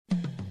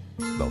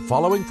The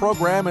following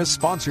program is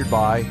sponsored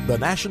by the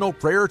National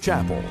Prayer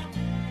Chapel.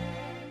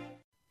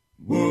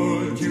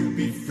 Would you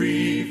be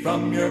free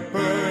from your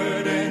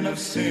burden of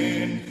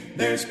sin?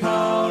 There's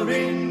power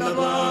in the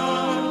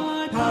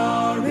blood,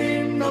 power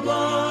in the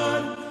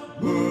blood.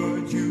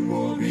 Would you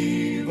over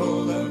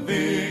evil a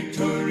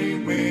victory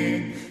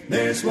win?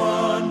 There's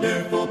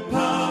wonderful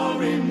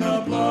power in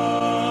the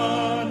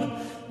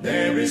blood.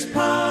 There is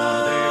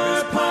power,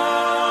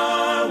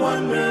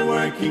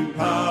 wonder-working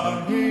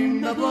power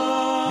in the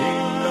blood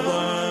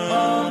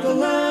of the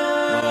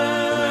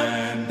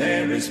Lamb.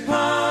 There is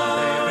power,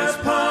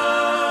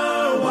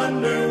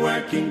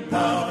 wonder-working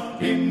power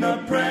in the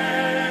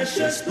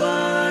precious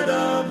blood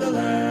of the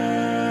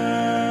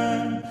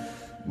Lamb.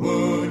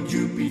 Would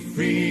you be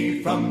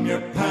free from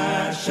your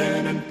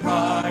passion and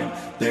pride?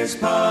 There's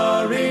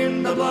power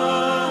in the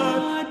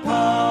blood,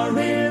 power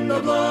in the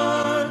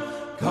blood.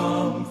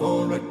 Come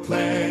for a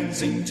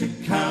cleansing to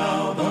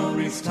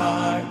Calvary's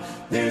tide.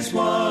 There's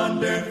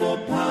wonderful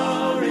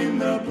power in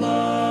the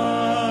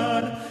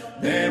blood.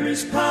 There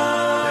is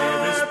power,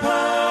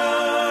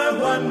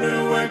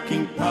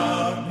 wonder-working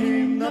power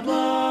in the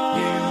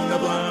blood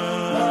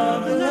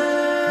of the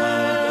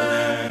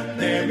Lamb.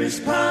 There is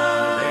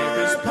power,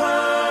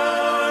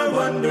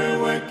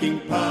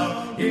 wonder-working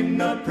power in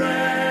the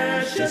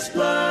precious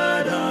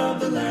blood of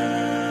the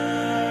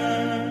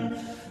Lamb.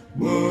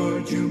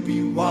 Would you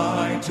be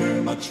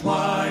whiter, much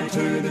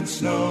whiter than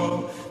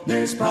snow?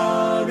 There's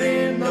power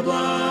in the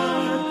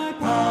blood,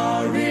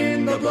 power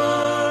in the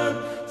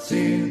blood.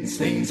 Sin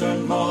stains are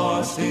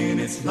lost in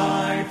its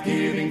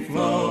life-giving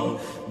flow.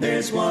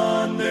 There's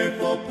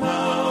wonderful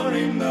power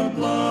in the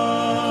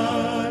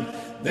blood.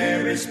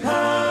 There is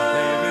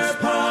power,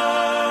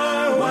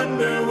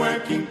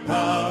 wonder-working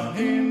power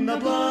in the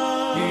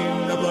blood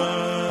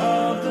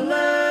of the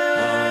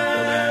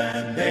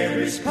Lamb. There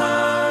is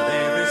power,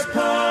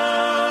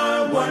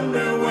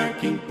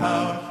 wonder-working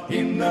power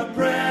in the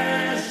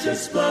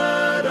precious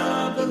blood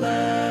of the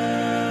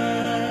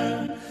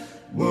Lamb.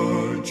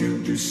 Would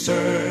you do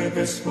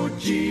service for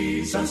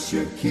Jesus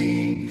your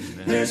King?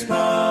 There's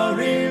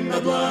power in the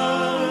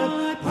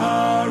blood,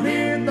 power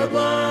in the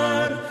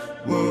blood.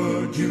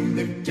 Would you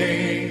live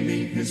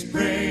daily his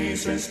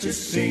praises to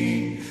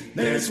sing?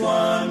 There's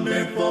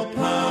wonderful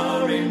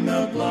power in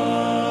the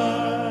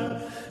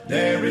blood.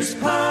 There is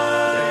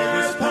power,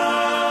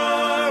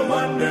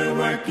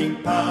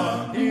 wonder-working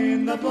power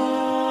in the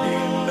blood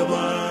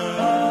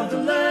of the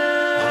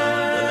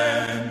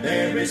Lamb.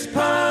 There is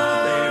power,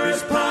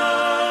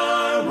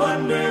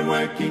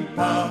 wonder-working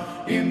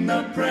power in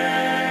the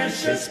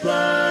precious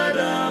blood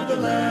of the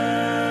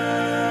Lamb.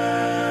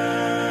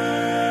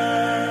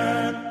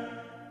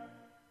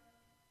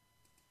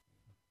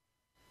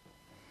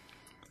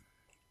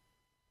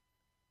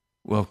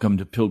 Welcome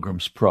to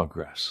Pilgrim's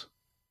Progress.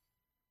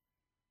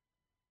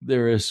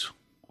 There is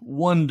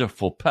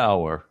wonderful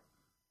power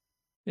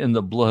in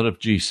the blood of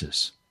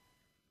Jesus.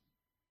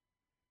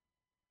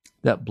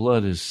 That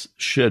blood is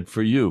shed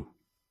for you.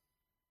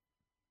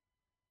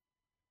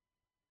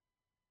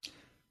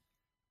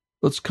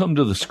 Let's come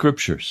to the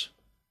scriptures.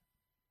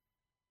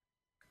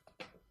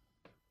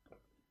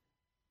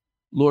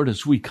 Lord,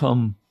 as we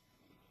come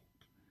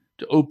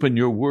to open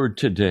your word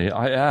today,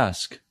 I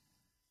ask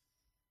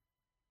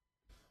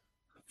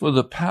for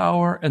the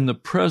power and the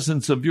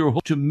presence of your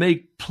Holy Spirit to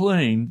make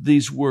plain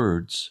these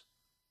words,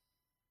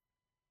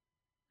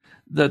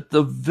 that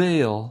the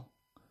veil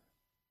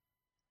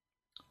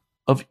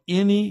of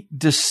any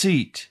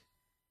deceit,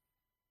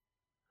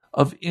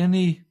 of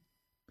any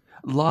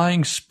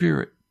lying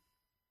spirit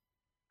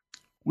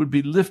would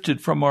be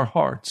lifted from our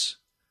hearts,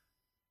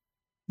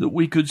 that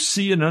we could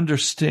see and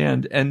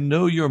understand and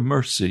know your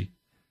mercy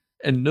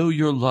and know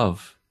your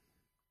love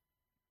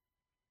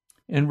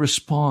and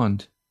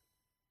respond.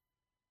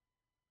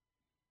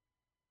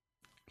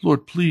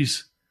 Lord,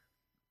 please,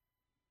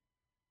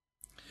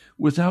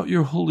 without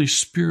your Holy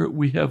Spirit,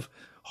 we have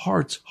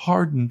hearts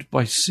hardened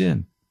by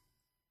sin,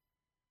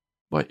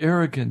 by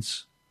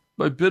arrogance,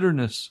 by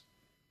bitterness,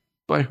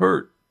 by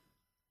hurt.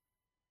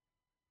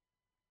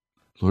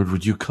 Lord,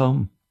 would you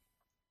come?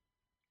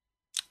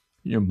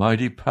 In your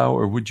mighty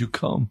power, would you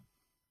come?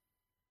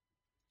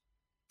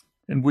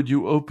 And would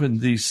you open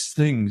these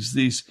things,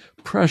 these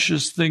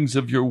precious things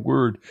of your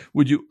word,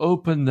 would you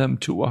open them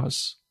to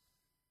us?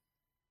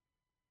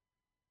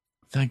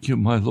 Thank you,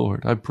 my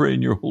Lord. I pray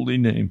in your holy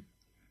name.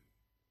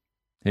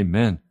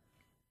 Amen.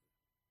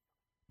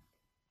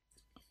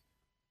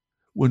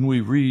 When we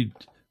read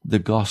the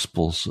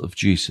Gospels of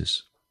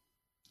Jesus,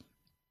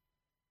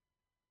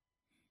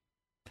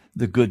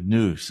 the good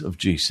news of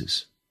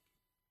Jesus,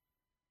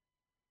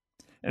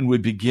 and we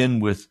begin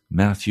with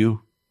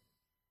Matthew,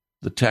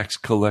 the tax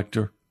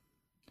collector.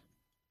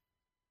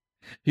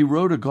 He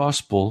wrote a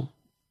gospel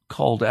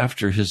called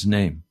after his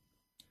name,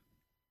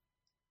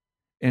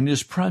 and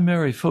his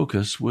primary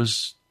focus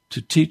was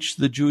to teach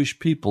the Jewish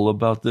people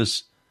about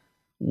this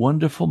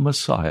wonderful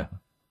Messiah.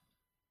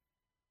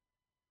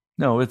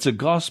 Now, it's a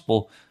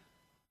gospel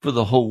for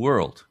the whole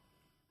world,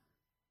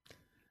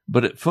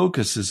 but it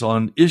focuses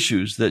on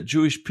issues that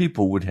Jewish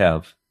people would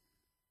have.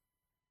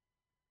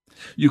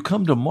 You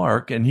come to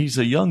Mark, and he's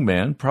a young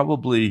man.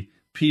 Probably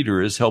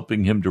Peter is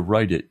helping him to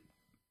write it.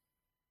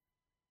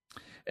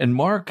 And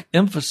Mark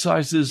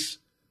emphasizes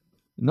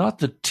not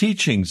the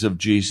teachings of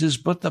Jesus,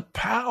 but the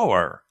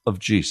power of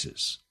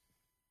Jesus.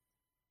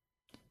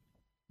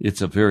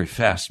 It's a very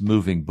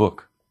fast-moving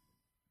book.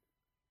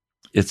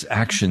 It's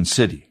action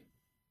city.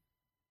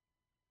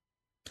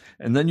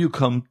 And then you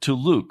come to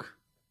Luke.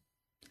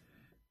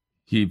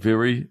 He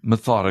very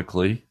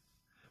methodically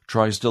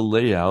tries to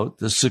lay out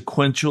the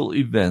sequential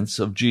events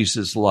of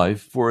Jesus'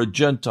 life for a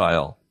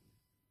Gentile.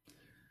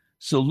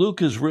 So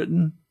Luke is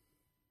written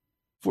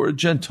for a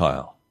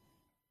Gentile.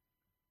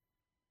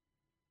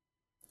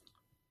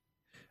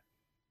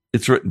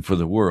 It's written for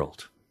the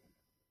world.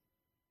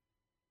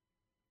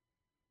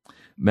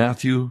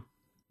 Matthew,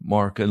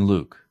 Mark, and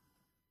Luke.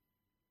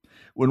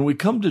 When we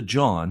come to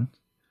John,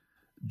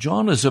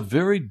 John is a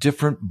very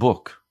different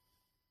book.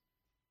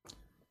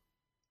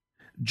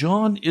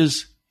 John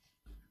is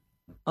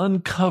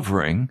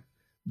uncovering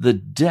the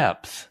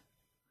depth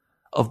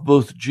of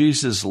both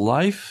Jesus'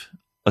 life,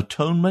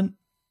 atonement,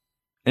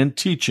 and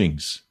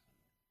teachings.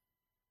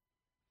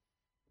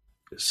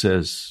 It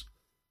says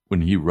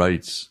when he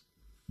writes,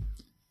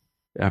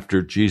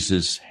 after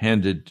Jesus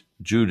handed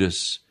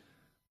Judas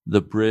the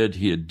bread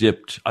he had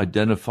dipped,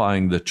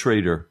 identifying the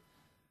traitor,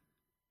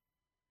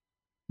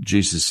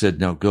 Jesus said,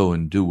 now go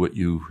and do what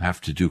you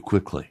have to do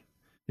quickly.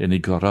 And he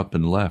got up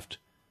and left.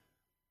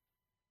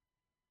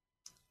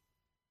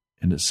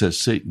 And it says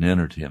Satan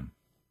entered him.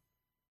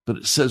 But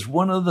it says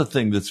one other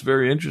thing that's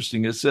very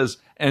interesting. It says,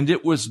 and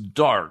it was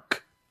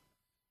dark.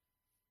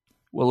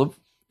 Well,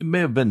 it may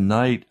have been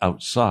night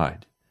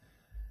outside,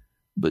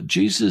 but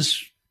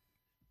Jesus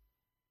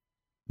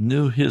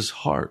knew his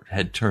heart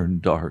had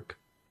turned dark.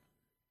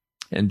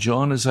 And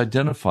John is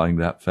identifying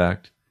that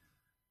fact,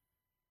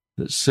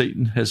 that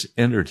Satan has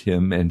entered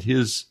him and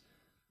his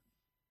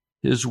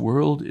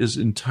world is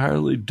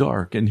entirely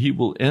dark, and he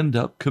will end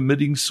up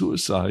committing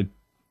suicide.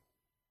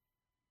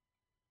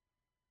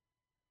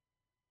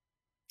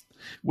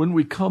 When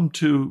we come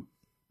to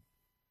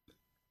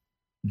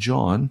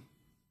John,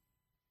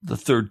 the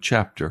 3rd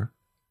chapter,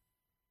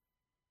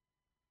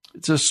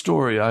 it's a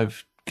story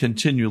I've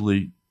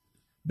continually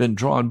been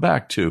drawn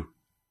back to.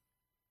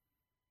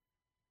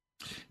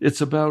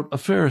 It's about a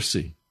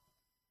Pharisee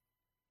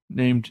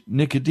named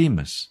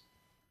Nicodemus.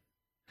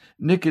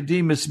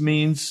 Nicodemus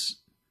means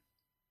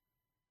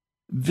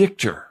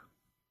victor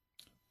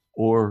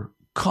or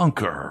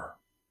conqueror.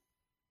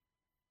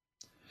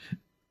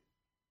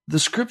 The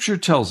scripture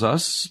tells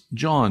us,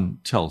 John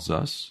tells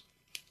us,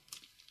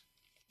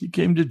 he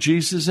came to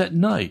Jesus at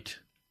night.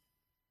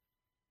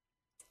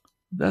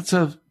 That's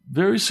a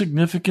very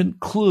significant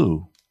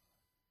clue.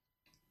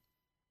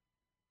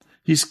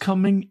 He's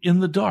coming in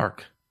the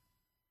dark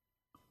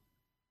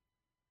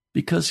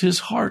because his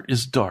heart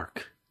is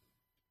dark.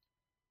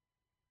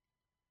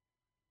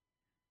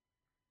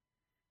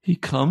 He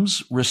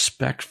comes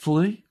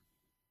respectfully.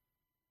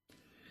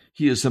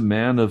 He is a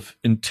man of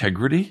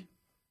integrity.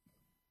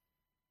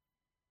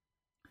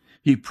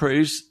 He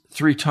prays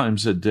 3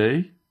 times a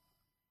day.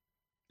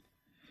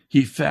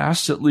 He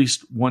fasts at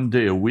least 1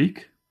 day a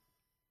week.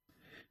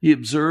 He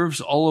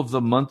observes all of the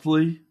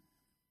monthly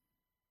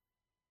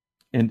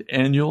and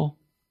annual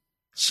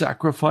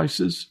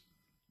sacrifices.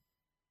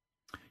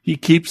 He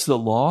keeps the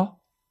law.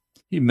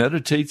 He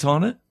meditates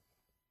on it.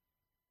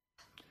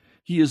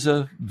 He is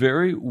a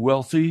very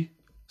wealthy,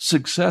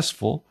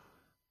 successful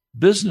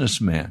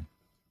businessman.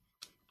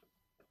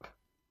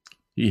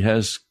 He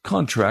has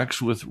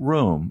contracts with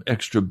Rome,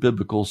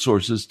 extra-biblical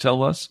sources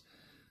tell us,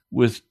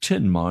 with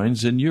tin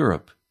mines in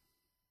Europe.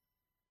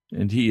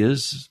 And he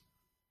is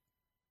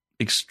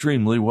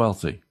extremely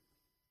wealthy.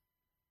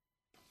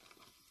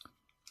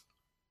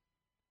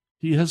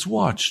 He has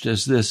watched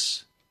as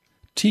this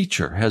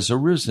teacher has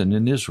arisen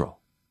in Israel.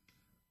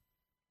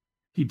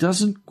 He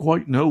doesn't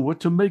quite know what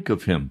to make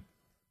of him.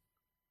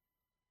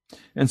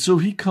 And so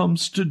he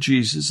comes to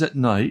Jesus at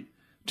night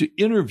to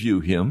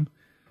interview him,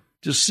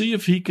 to see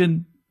if he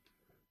can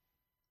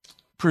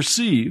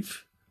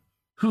perceive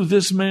who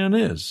this man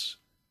is.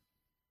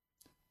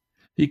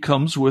 He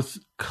comes with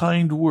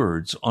kind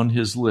words on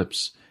his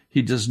lips.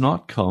 He does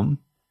not come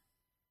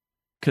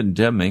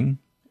condemning,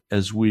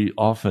 as we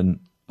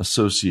often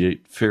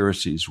associate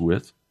Pharisees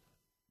with.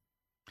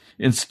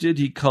 Instead,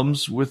 he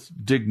comes with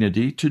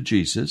dignity to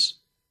Jesus,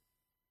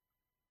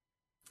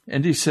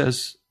 and he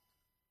says,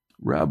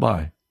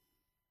 Rabbi.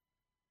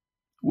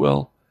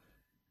 Well,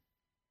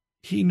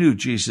 he knew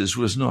Jesus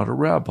was not a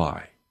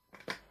rabbi,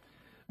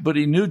 but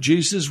he knew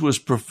Jesus was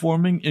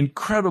performing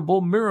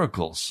incredible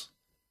miracles.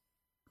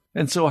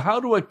 And so how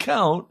to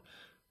account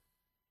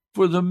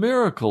for the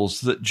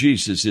miracles that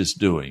Jesus is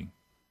doing?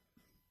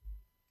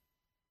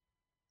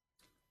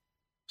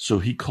 So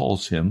he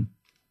calls him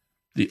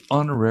the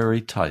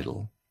honorary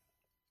title,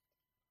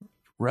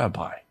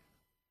 Rabbi.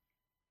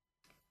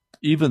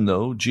 Even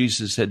though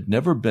Jesus had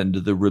never been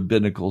to the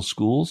rabbinical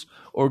schools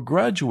or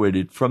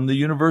graduated from the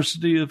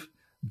University of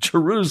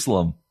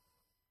Jerusalem.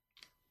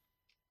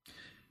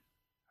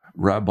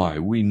 Rabbi,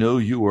 we know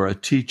you are a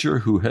teacher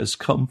who has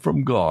come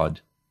from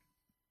God.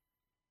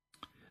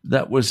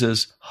 That was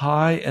as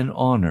high an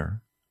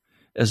honor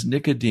as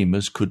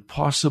Nicodemus could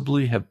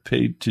possibly have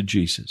paid to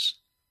Jesus.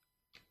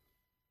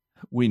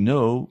 We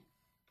know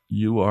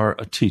you are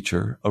a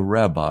teacher, a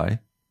rabbi,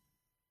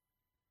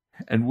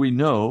 and we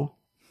know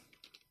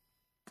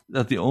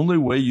that the only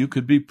way you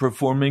could be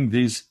performing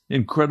these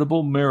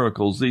incredible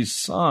miracles, these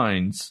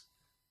signs,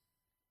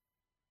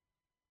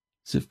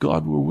 is if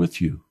God were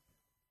with you.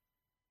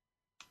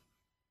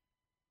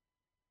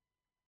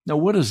 Now,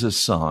 what is a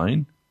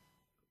sign?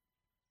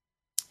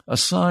 A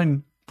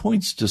sign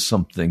points to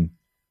something.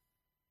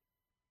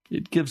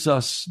 It gives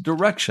us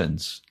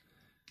directions,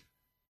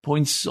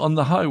 points on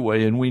the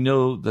highway, and we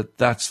know that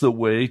that's the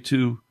way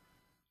to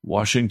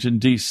Washington,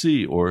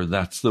 D.C., or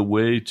that's the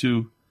way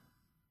to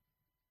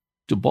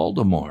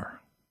Baltimore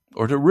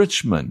or to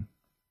Richmond.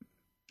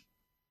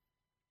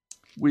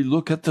 We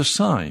look at the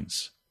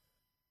signs.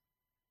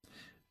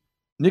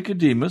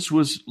 Nicodemus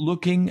was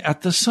looking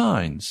at the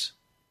signs.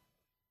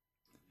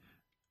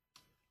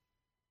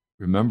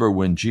 Remember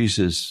when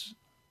Jesus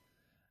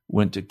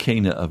went to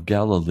Cana of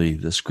Galilee,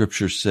 the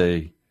scriptures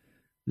say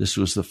this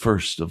was the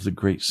first of the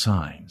great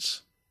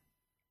signs.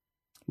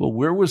 Well,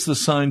 where was the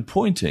sign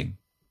pointing?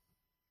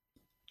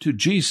 To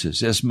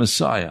Jesus as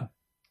Messiah.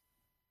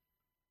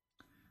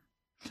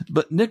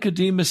 But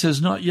Nicodemus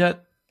has not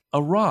yet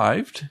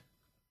arrived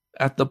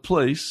at the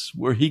place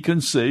where he can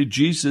say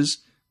Jesus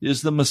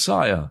is the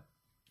Messiah.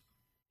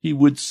 He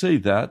would say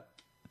that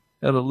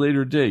at a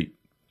later date.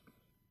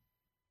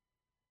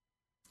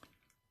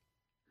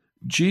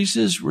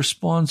 Jesus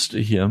responds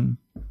to him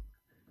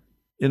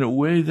in a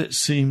way that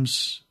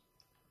seems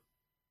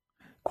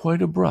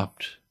quite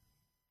abrupt.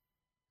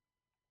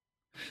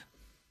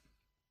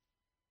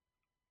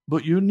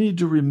 But you need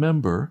to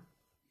remember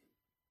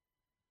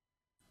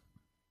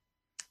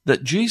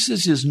that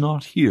Jesus is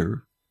not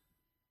here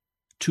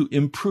to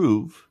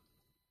improve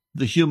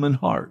the human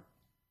heart.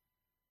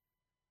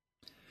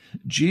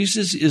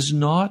 Jesus is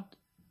not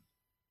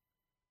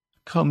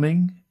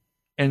coming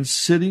and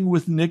sitting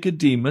with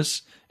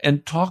Nicodemus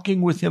and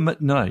talking with him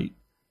at night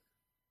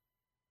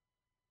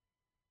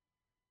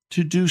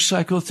to do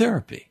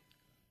psychotherapy.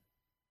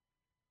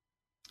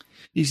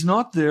 He's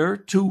not there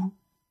to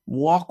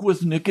walk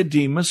with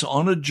Nicodemus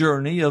on a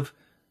journey of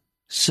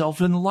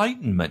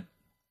self-enlightenment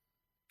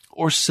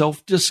or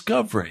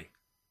self-discovery.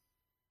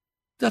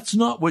 That's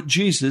not what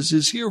Jesus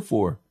is here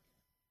for.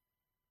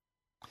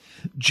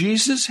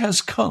 Jesus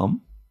has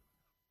come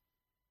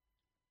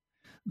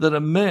that a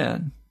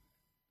man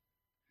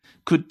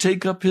could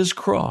take up his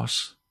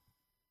cross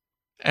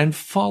and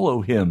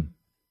follow him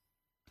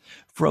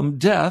from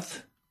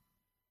death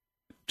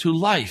to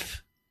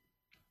life.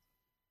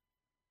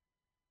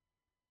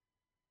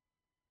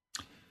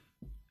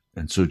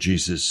 And so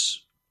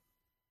Jesus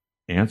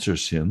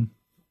answers him,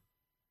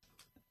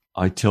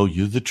 I tell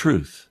you the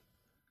truth.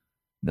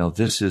 Now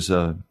this is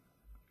a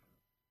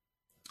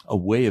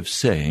way of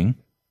saying,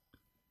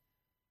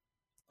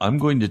 I'm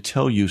going to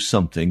tell you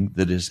something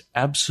that is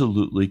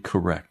absolutely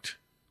correct.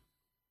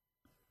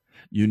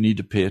 You need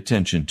to pay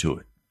attention to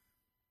it.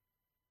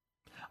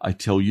 I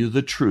tell you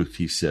the truth,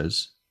 he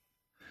says.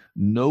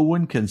 No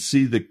one can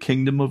see the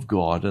kingdom of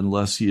God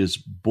unless he is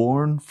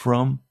born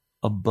from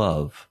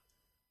above.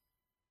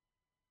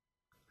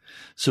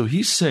 So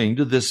he's saying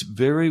to this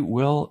very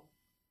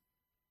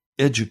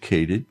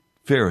well-educated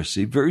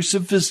Pharisee, very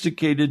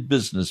sophisticated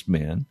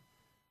businessman,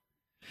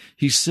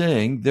 he's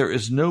saying there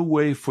is no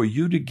way for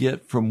you to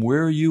get from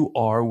where you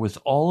are with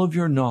all of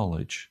your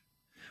knowledge,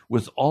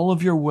 with all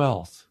of your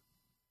wealth,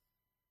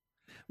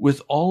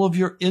 with all of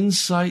your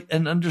insight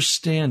and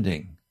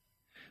understanding.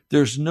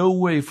 There's no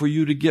way for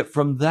you to get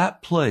from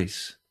that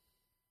place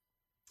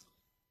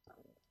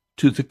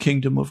to the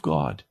kingdom of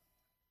God.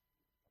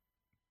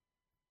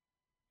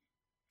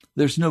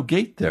 There's no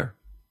gate there.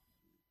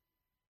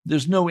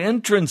 There's no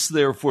entrance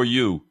there for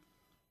you.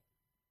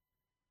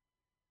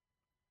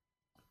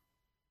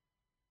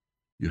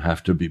 You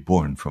have to be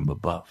born from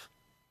above.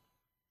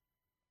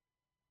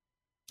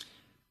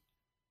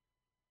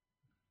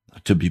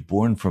 To be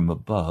born from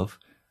above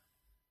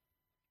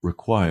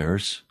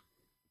requires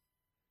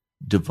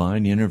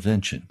divine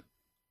intervention.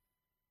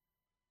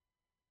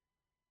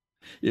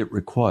 It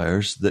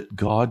requires that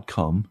God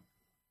come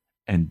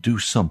and do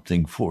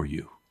something for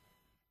you.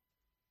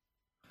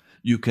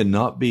 You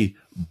cannot be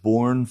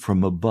born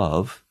from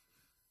above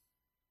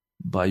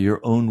by your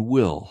own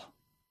will.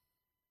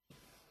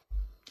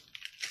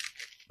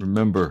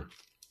 Remember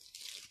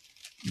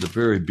the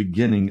very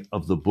beginning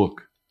of the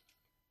book.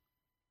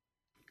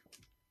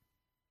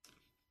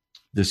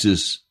 This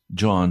is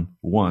John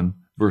 1,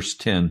 verse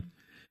 10.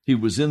 He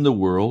was in the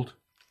world,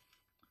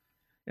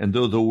 and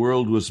though the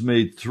world was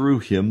made through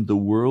him, the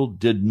world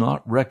did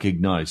not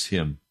recognize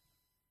him.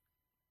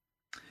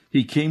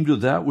 He came to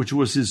that which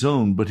was his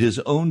own, but his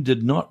own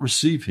did not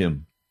receive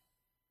him.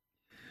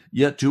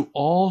 Yet to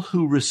all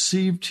who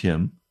received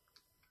him,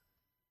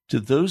 to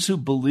those who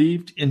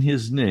believed in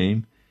his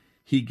name,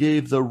 he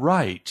gave the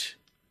right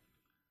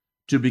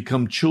to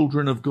become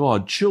children of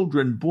God,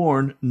 children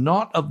born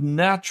not of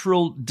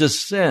natural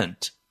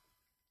descent.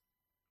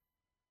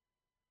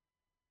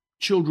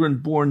 Children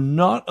born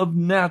not of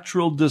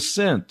natural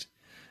descent.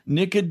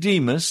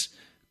 Nicodemus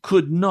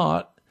could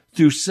not,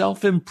 through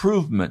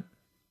self-improvement,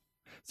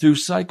 through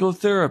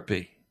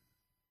psychotherapy,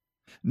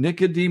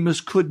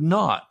 Nicodemus could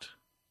not,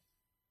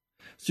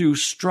 through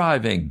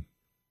striving.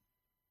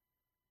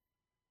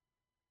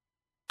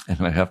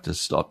 And I have to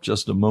stop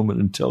just a moment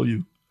and tell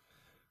you,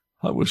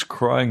 I was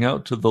crying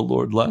out to the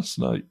Lord last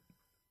night.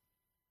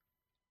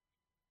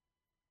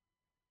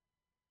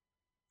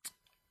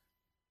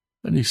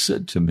 And he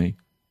said to me,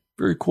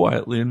 very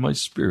quietly in my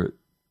spirit,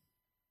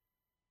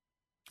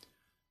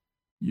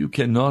 you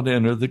cannot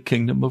enter the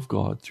kingdom of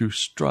God through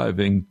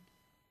striving.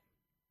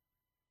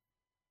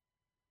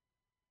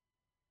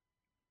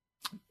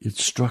 It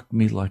struck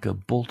me like a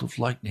bolt of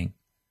lightning.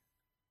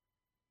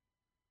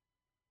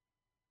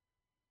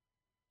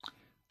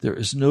 There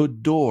is no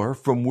door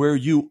from where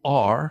you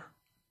are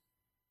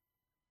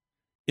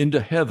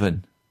into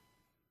heaven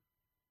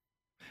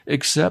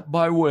except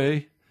by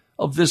way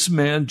of this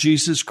man,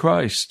 Jesus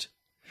Christ.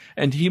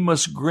 And he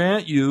must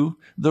grant you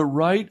the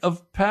right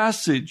of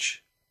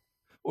passage,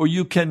 or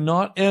you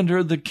cannot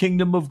enter the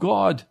kingdom of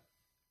God.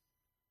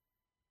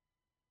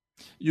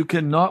 You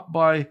cannot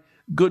by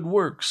good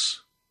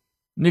works.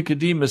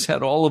 Nicodemus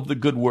had all of the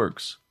good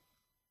works.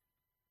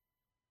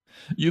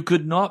 You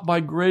could not by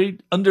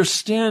great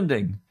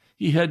understanding.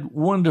 He had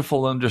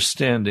wonderful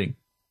understanding.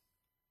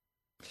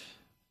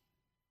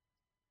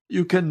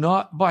 You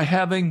cannot by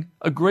having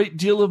a great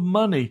deal of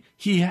money.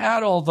 He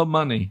had all the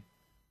money.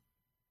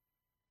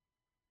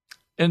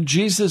 And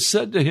Jesus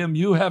said to him,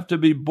 you have to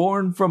be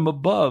born from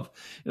above.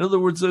 In other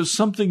words, there's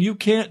something you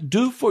can't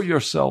do for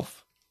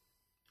yourself.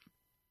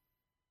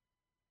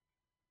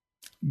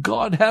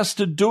 God has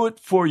to do it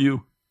for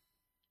you.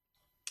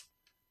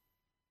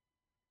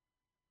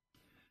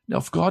 Now,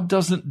 if God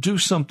doesn't do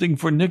something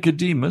for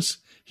Nicodemus,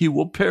 he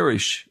will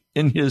perish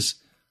in his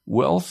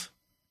wealth,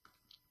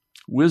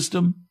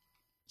 wisdom,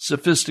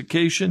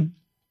 sophistication.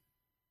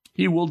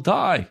 He will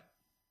die.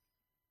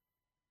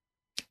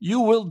 You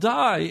will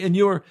die in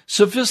your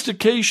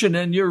sophistication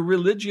and your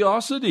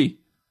religiosity.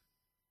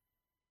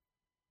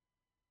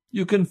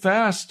 You can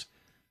fast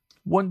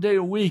one day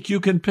a week. You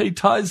can pay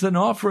tithes and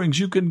offerings.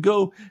 You can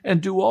go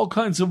and do all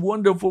kinds of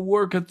wonderful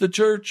work at the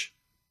church.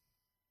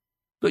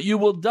 But you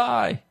will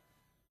die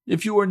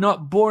if you are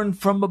not born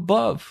from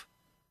above.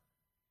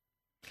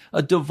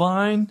 A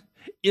divine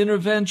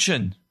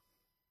intervention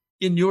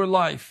in your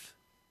life.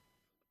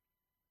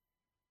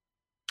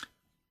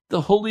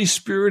 The Holy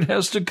Spirit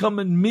has to come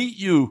and meet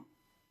you.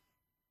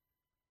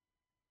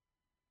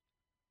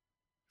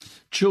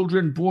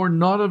 Children born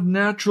not of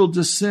natural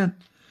descent,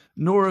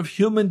 nor of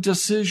human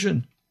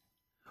decision,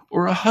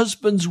 or a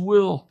husband's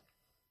will,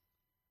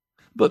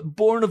 but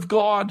born of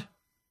God.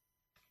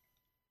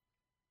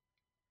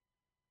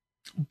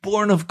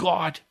 Born of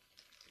God.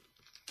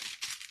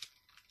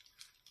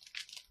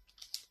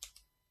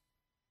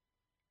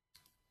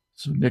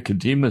 So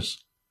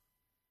Nicodemus,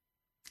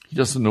 he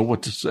doesn't know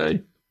what to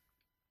say.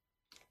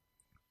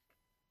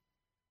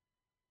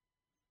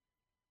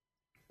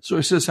 So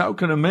he says, how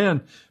can a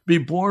man be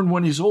born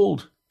when he's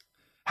old?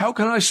 How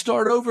can I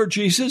start over,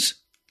 Jesus?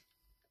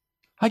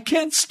 I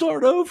can't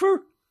start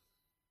over.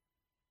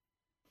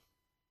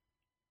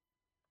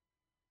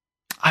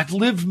 I've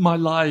lived my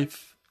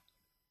life.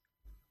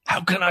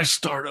 How can I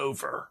start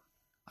over?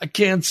 I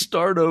can't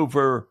start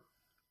over.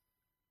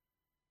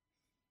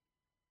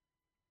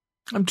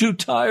 I'm too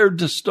tired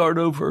to start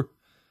over.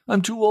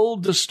 I'm too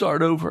old to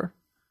start over.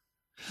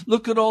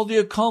 Look at all the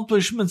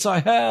accomplishments I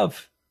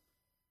have.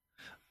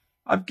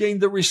 I've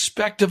gained the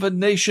respect of a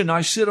nation.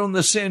 I sit on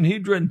the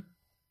Sanhedrin.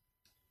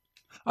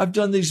 I've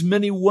done these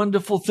many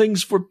wonderful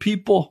things for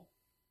people.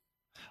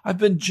 I've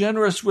been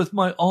generous with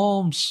my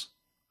alms.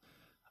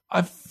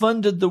 I've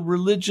funded the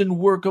religion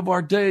work of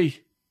our day.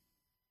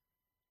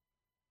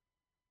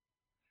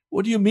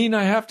 What do you mean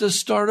I have to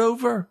start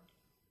over?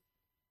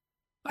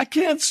 I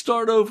can't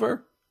start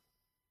over.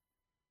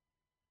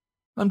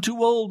 I'm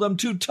too old. I'm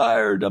too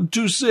tired. I'm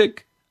too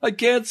sick. I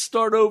can't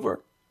start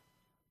over.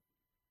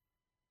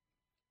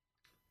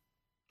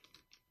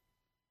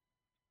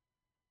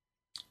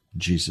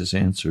 Jesus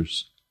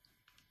answers,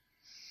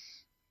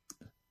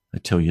 I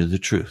tell you the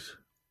truth.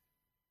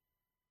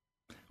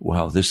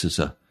 Wow, this is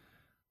a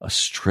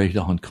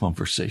straight-on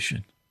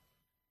conversation.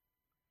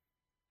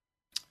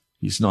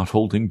 He's not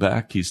holding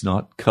back. He's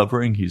not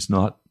covering. He's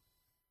not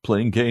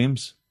playing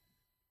games.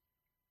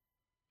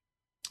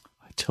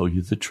 I tell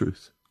you the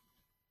truth.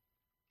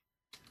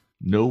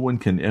 No one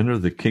can enter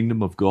the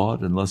kingdom of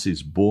God unless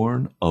he's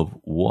born of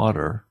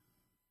water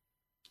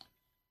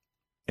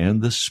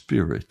and the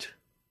Spirit.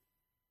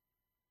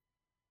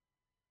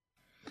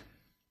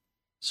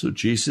 So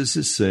Jesus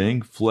is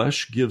saying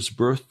flesh gives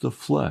birth to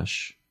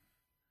flesh,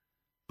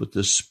 but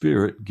the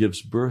Spirit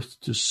gives birth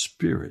to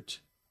spirit.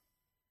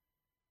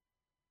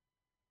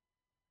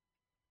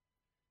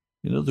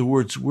 In other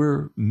words,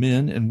 we're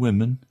men and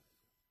women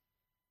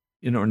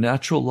in our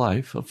natural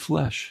life of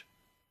flesh.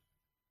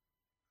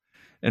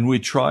 And we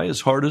try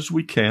as hard as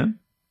we can.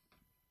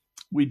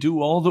 We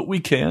do all that we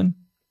can.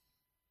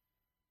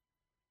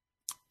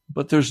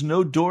 But there's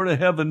no door to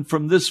heaven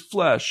from this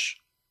flesh.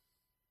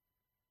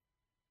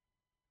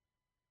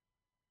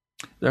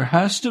 There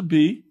has to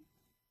be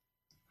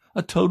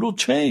a total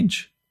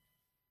change.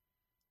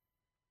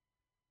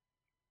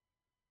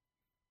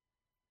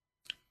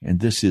 And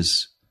this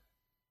is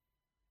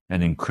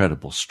an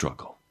incredible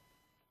struggle.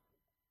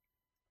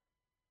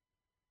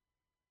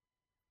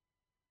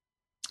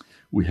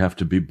 We have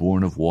to be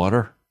born of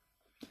water,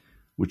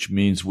 which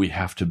means we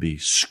have to be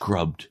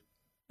scrubbed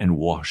and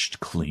washed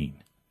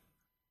clean.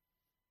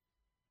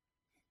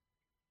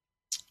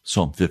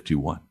 Psalm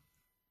 51,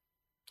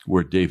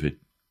 where David,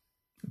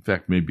 in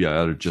fact, maybe I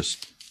ought to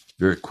just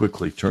very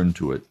quickly turn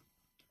to it.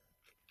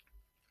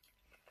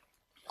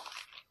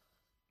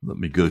 Let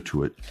me go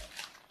to it.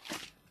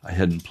 I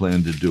hadn't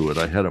planned to do it.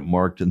 I had it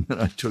marked and then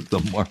I took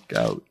the mark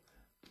out.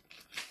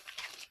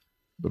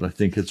 But I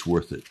think it's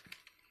worth it.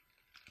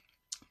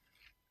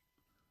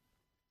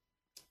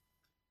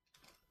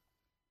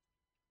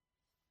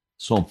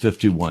 Psalm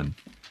 51.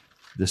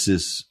 This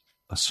is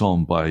a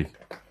psalm by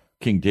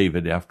King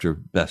David after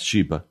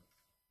Bathsheba.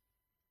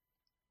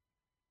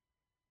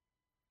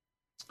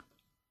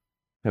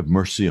 Have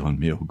mercy on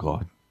me, O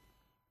God,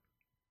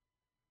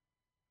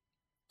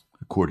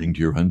 according to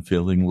your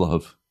unfailing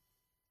love.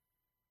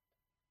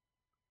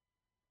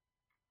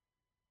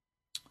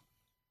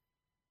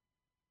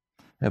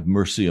 Have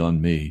mercy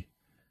on me,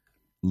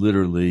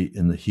 literally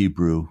in the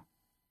Hebrew,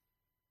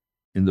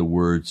 in the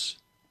words,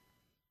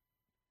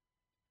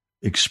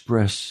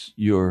 express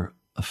your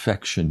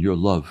affection, your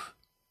love,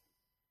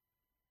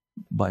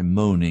 by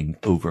moaning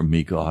over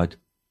me, God.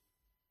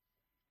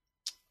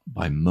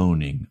 By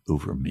moaning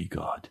over me,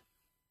 God.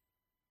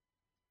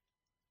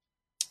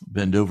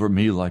 Bend over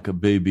me like a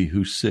baby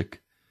who's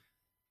sick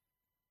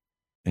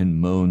and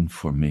moan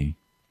for me.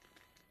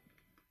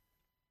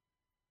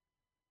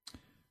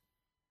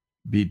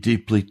 Be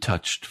deeply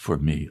touched for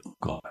me, O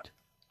God,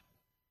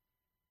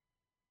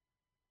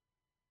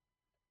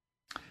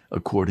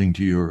 according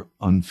to your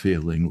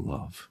unfailing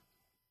love.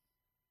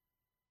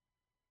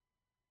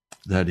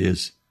 That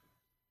is,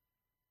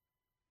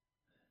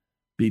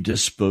 be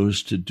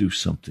disposed to do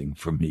something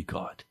for me,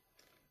 God.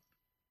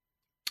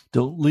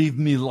 Don't leave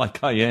me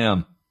like I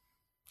am.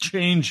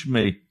 Change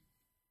me.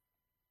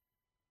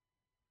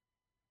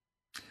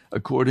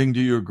 According to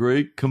your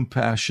great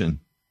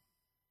compassion,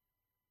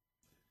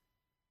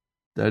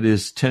 that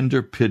is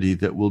tender pity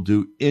that will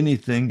do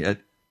anything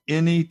at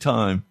any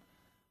time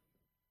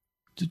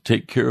to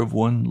take care of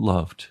one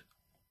loved.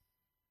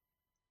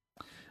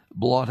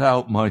 Blot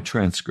out my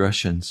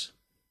transgressions.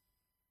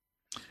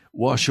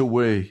 Wash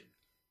away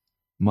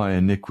my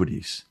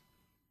iniquities.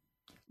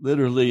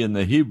 Literally in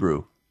the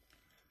Hebrew,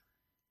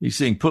 he's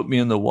saying, put me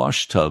in the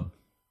wash tub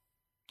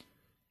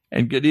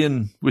and get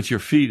in with your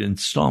feet and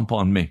stomp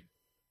on me.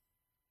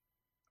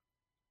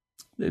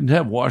 They didn't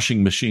have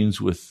washing machines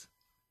with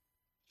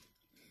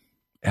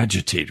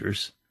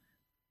agitators.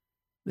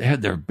 They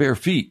had their bare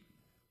feet.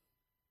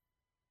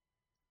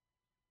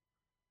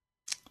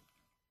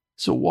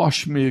 So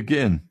wash me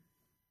again.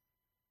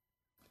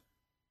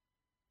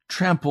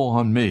 Trample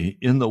on me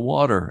in the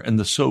water and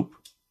the soap.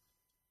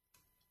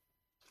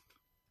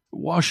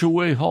 Wash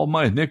away all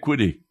my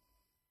iniquity.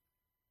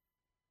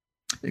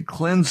 And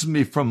cleanse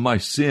me from my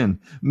sin.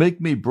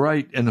 Make me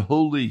bright and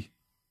holy.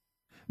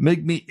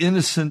 Make me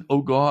innocent,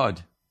 O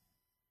God.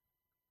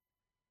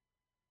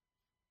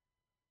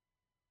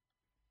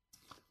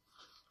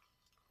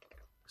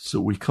 So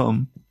we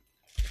come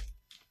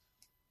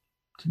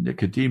to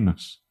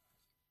Nicodemus.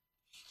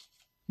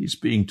 He's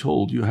being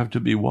told you have to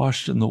be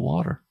washed in the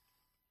water.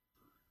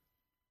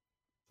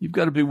 You've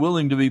got to be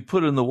willing to be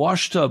put in the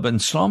wash tub and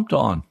stomped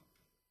on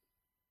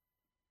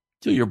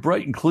till you're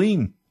bright and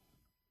clean.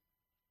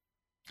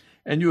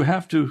 And you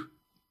have to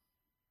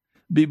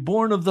be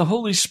born of the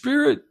Holy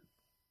Spirit.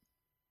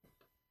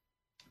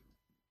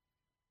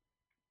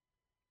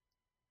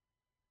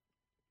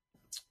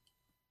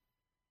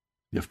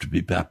 You have to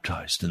be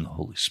baptized in the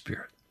Holy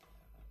Spirit.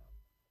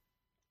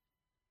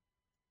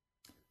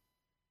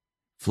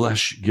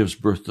 Flesh gives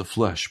birth to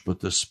flesh,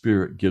 but the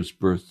Spirit gives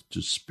birth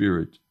to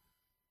spirit.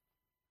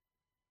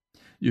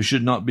 You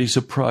should not be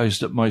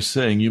surprised at my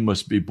saying you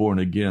must be born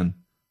again.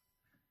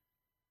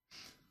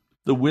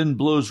 The wind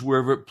blows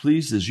wherever it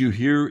pleases. You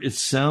hear its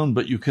sound,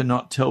 but you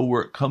cannot tell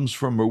where it comes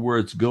from or where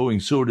it's going.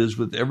 So it is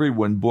with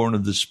everyone born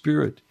of the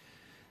Spirit.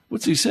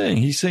 What's he saying?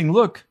 He's saying,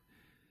 look,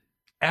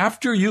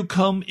 after you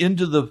come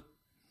into the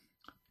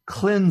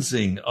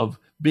cleansing of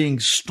being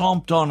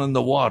stomped on in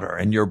the water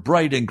and you're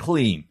bright and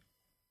clean,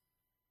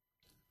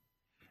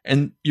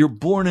 and you're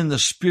born in the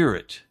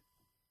Spirit,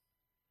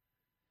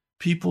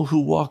 people who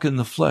walk in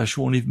the flesh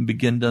won't even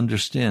begin to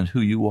understand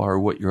who you are or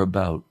what you're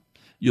about.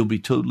 You'll be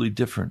totally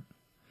different.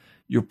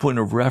 Your point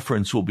of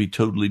reference will be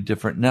totally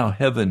different. Now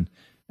heaven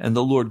and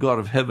the Lord God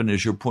of heaven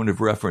is your point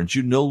of reference.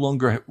 You no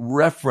longer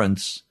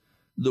reference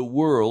the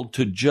world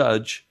to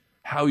judge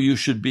how you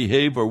should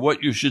behave or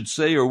what you should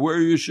say or where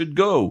you should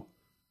go.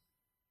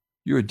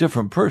 You're a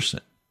different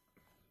person.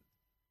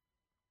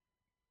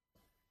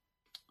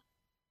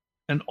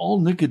 And all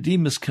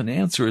Nicodemus can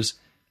answer is,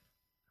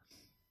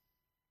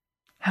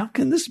 how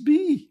can this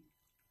be?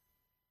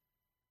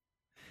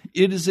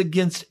 It is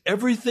against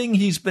everything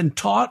he's been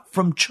taught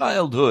from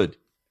childhood.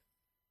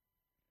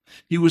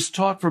 He was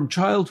taught from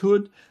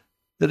childhood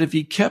that if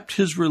he kept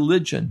his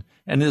religion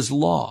and his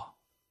law,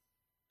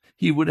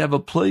 he would have a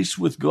place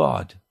with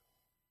God.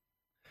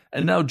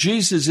 And now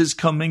Jesus is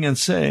coming and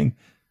saying,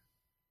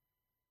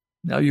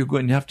 now you're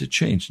going to have to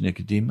change,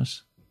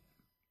 Nicodemus.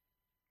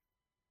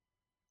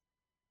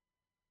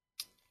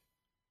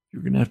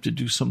 You're going to have to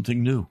do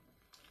something new.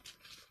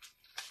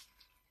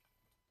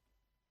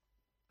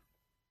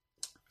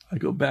 I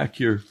go back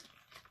here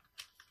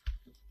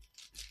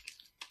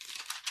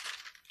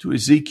to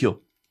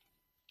Ezekiel,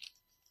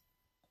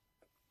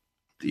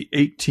 the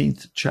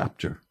 18th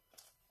chapter.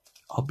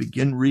 I'll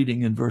begin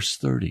reading in verse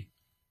 30.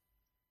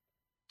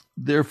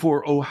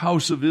 Therefore, O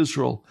house of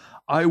Israel,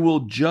 I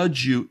will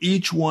judge you,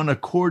 each one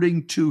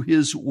according to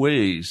his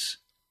ways,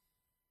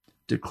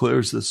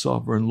 declares the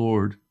sovereign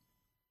Lord.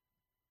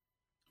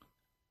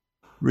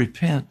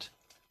 Repent.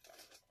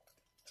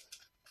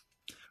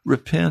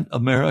 Repent,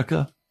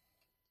 America.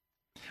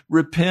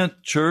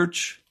 Repent,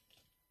 church.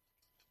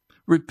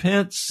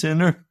 Repent,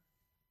 sinner.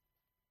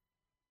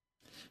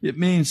 It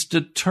means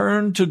to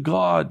turn to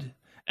God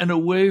and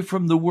away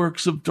from the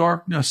works of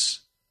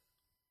darkness.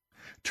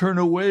 Turn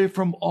away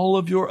from all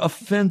of your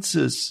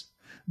offenses.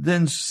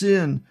 Then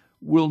sin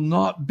will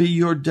not be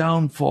your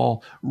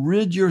downfall.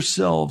 Rid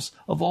yourselves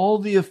of all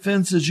the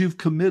offenses you've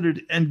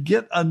committed and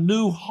get a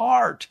new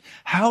heart.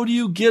 How do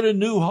you get a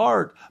new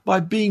heart? By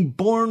being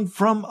born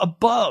from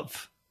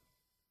above.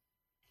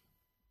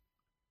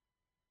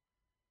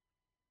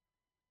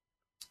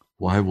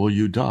 Why will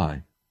you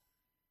die,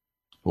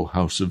 O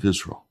house of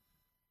Israel?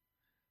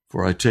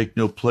 For I take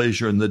no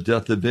pleasure in the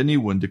death of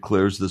anyone,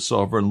 declares the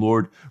sovereign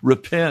Lord.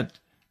 Repent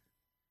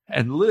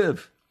and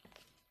live.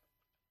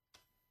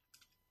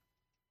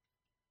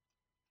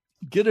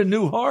 Get a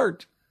new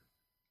heart.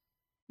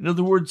 In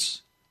other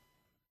words,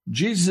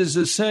 Jesus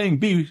is saying,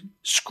 be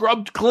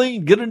scrubbed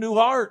clean, get a new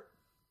heart.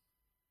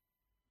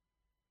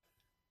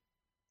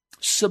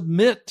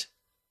 Submit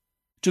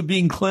to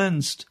being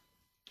cleansed.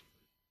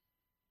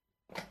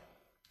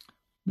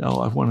 Now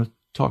I want to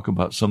talk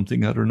about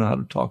something I don't know how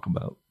to talk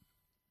about.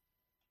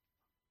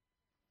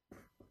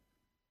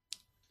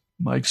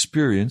 My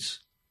experience,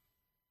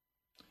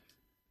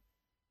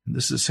 and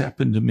this has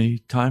happened to me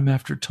time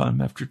after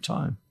time after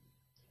time.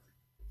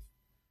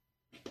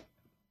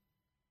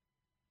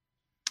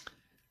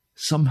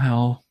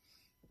 Somehow,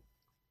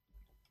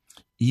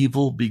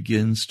 evil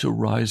begins to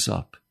rise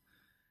up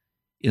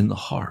in the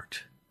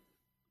heart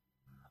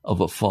of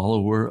a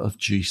follower of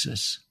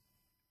Jesus.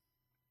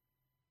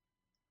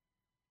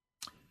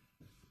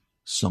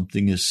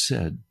 Something is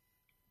said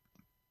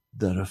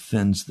that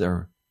offends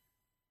their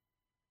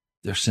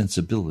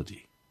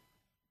sensibility.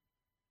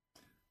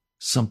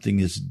 Something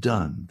is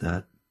done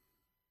that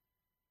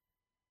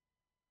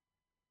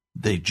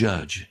they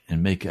judge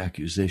and make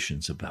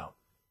accusations about.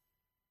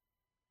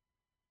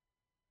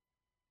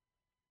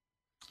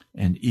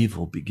 And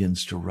evil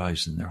begins to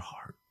rise in their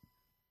heart.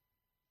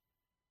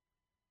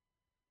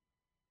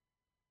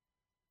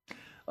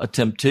 A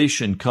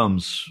temptation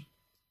comes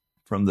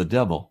from the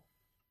devil,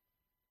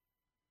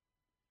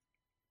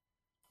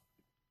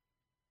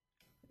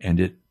 and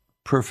it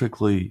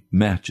perfectly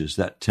matches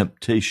that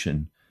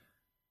temptation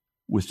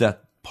with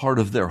that part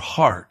of their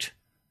heart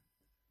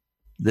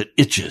that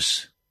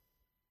itches.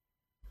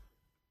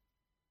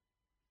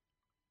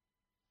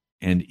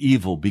 And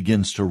evil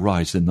begins to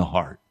rise in the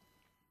heart.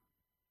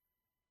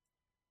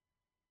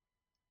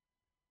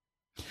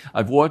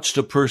 I've watched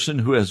a person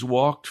who has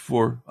walked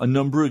for a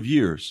number of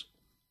years,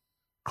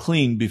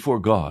 clean before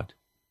God,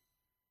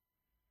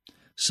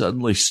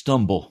 suddenly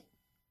stumble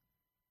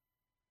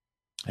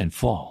and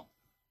fall,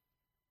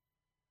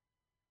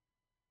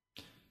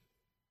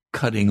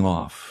 cutting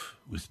off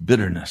with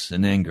bitterness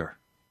and anger,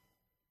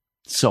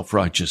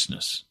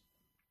 self-righteousness.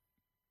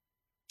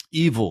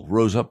 Evil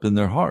rose up in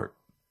their heart.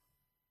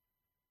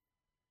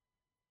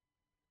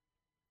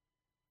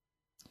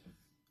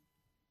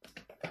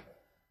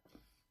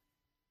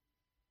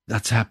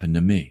 That's happened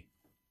to me.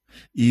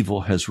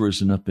 Evil has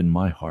risen up in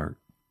my heart.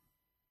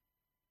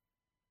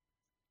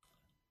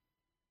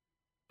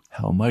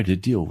 How am I to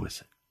deal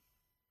with it?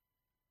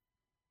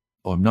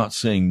 Oh, I'm not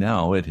saying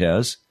now it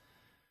has,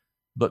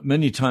 but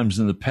many times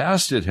in the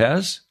past it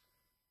has.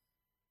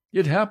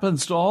 It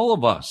happens to all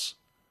of us.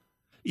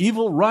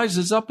 Evil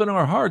rises up in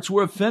our hearts.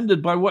 We're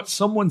offended by what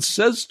someone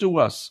says to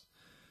us.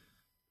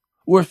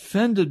 We're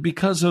offended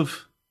because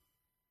of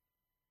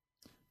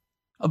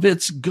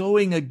its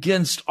going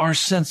against our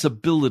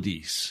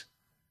sensibilities.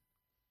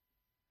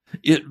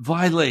 It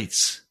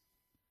violates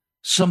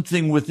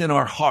something within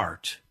our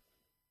heart.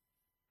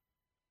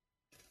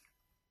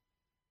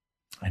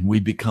 And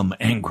we become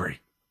angry,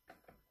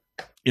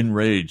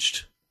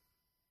 enraged,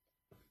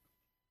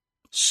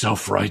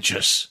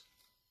 self-righteous.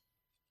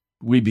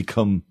 We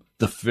become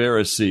the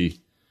Pharisee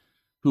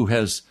who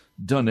has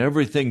done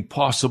everything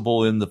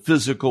possible in the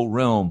physical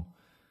realm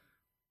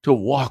to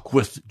walk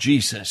with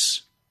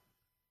Jesus.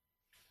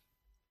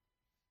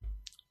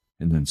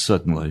 And then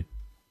suddenly,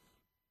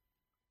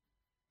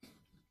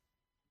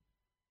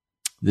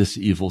 this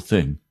evil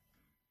thing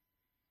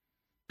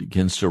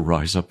begins to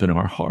rise up in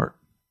our heart.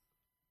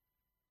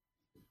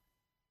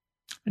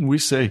 And we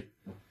say,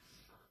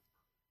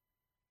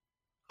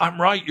 I'm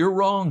right, you're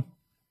wrong.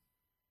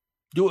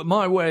 Do it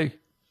my way.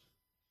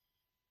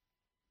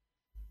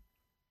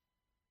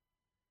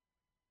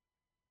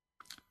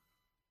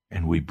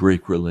 And we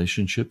break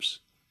relationships.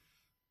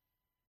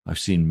 I've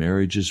seen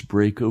marriages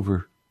break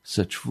over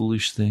such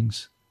foolish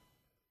things.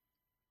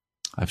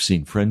 I've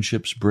seen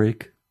friendships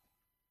break.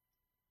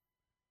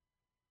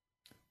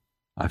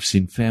 I've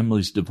seen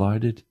families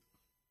divided.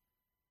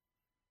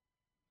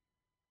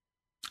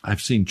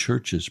 I've seen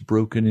churches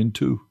broken in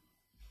two.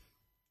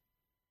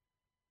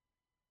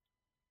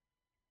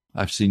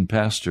 I've seen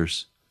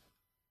pastors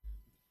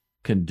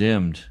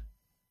condemned.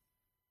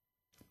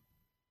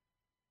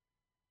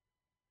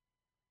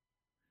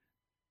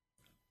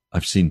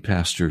 I've seen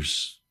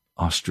pastors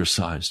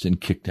ostracized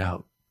and kicked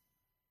out.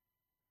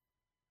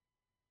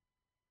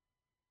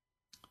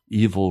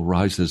 Evil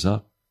rises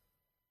up.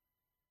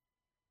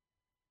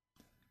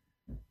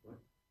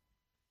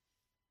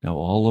 Now,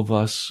 all of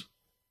us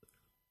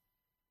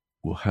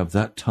will have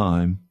that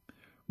time.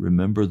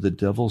 Remember, the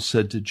devil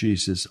said to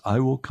Jesus, I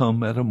will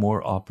come at a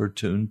more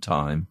opportune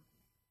time.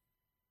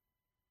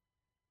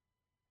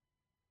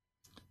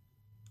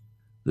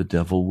 The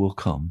devil will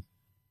come,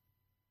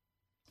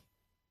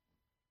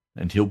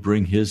 and he'll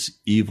bring his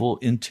evil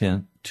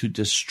intent to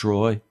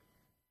destroy,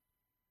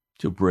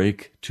 to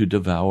break, to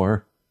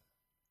devour.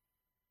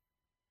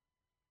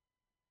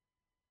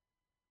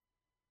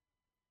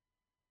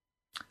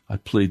 I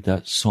played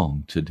that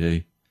song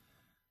today.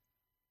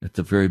 At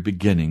the very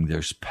beginning,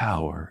 there's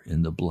power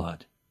in the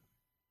blood.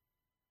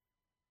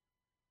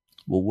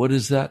 Well, what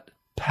is that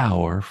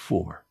power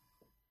for?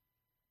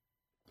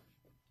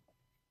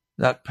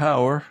 That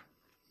power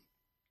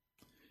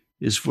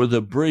is for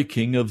the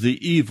breaking of the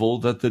evil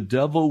that the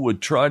devil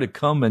would try to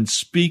come and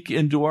speak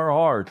into our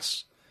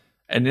hearts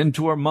and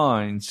into our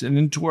minds and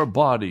into our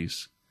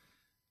bodies,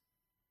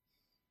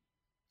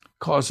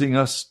 causing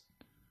us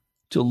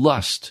to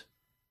lust,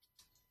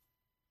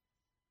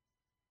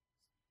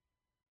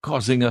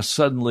 causing us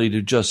suddenly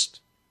to just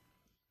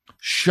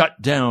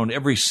shut down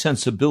every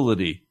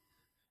sensibility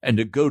and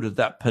to go to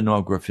that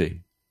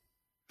pornography,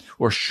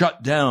 or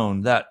shut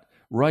down that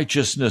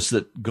righteousness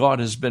that God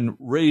has been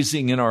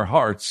raising in our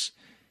hearts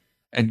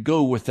and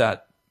go with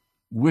that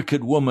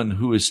wicked woman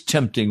who is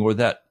tempting, or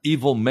that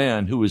evil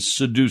man who is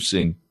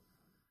seducing,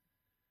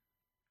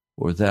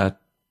 or that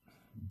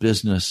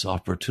business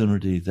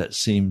opportunity that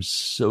seems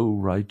so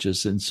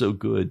righteous and so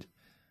good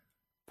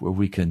where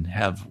we can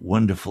have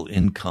wonderful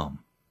income.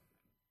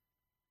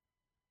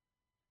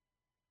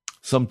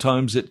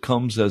 Sometimes it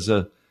comes as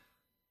a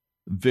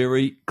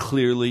very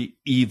clearly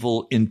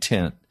evil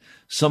intent.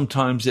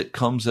 Sometimes it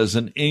comes as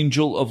an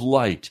angel of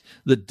light.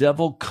 The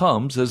devil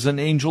comes as an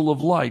angel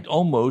of light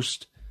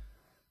almost,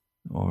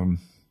 or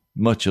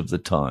much of the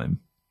time.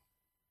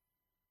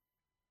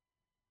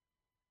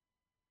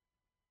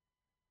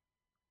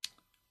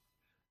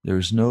 There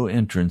is no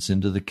entrance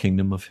into the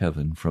kingdom of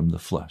heaven from the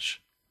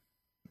flesh.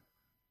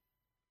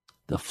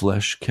 The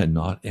flesh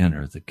cannot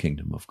enter the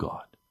kingdom of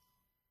God.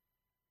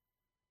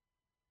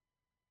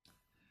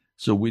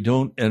 So we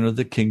don't enter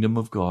the kingdom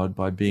of God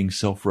by being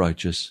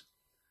self-righteous,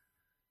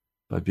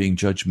 by being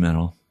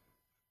judgmental,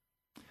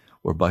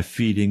 or by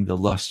feeding the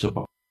lust of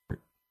our heart.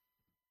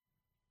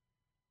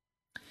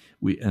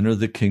 We enter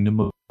the kingdom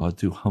of God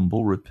through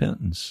humble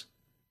repentance,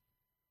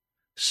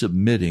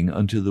 submitting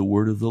unto the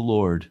word of the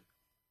Lord.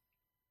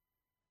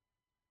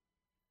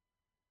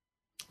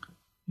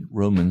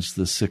 Romans,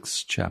 the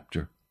 6th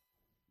chapter.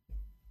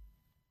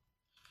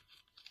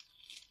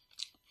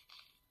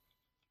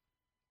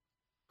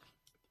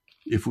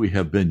 If we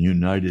have been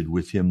united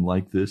with him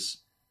like this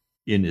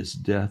in his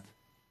death,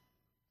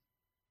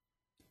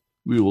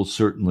 we will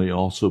certainly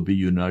also be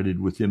united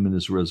with him in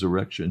his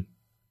resurrection.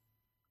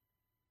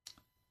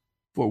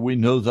 For we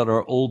know that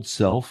our old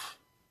self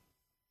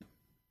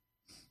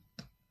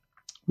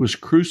was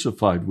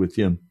crucified with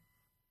him,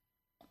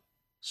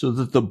 so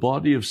that the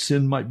body of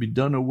sin might be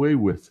done away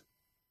with,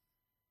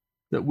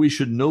 that we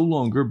should no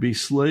longer be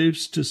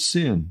slaves to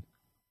sin.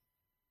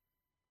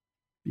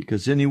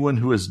 Because anyone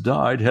who has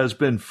died has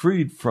been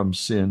freed from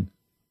sin.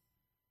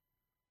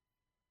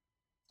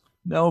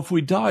 Now, if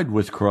we died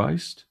with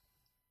Christ,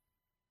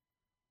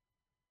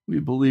 we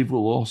believe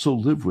we'll also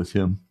live with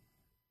him.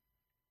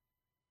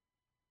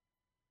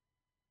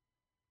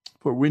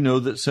 For we know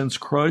that since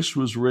Christ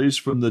was raised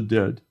from the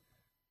dead,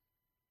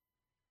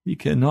 he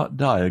cannot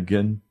die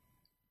again.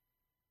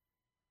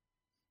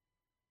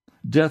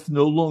 Death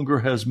no longer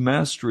has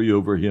mastery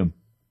over him.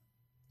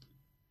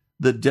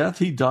 The death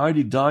he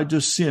died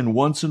to sin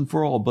once and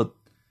for all, but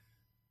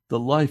the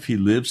life he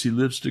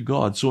lives to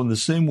God. So in the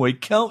same way,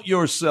 count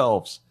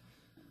yourselves.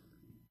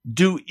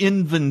 Do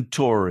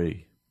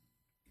inventory.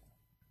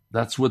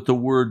 That's what the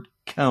word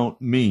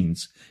count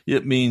means.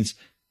 It means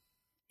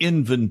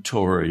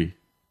inventory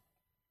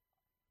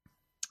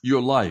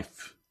your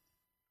life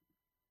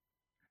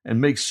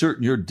and make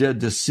certain you're dead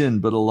to sin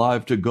but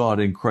alive to God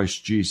in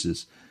Christ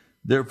Jesus.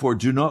 Therefore,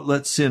 do not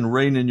let sin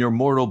reign in your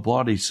mortal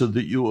body so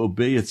that you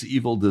obey its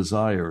evil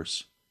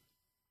desires.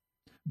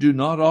 Do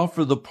not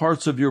offer the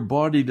parts of your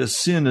body to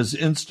sin as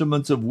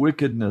instruments of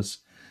wickedness,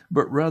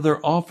 but rather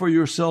offer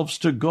yourselves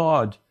to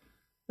God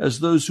as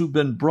those who've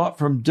been brought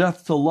from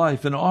death to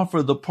life, and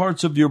offer the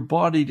parts of your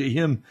body to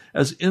him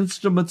as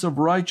instruments of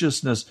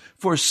righteousness.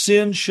 For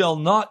sin shall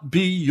not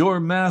be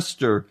your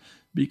master,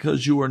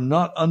 because you are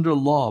not under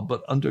law,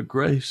 but under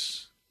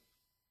grace.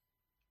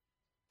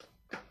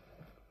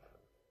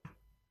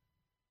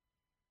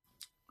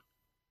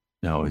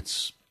 Now,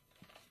 it's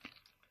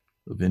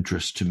of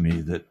interest to me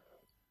that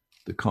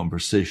the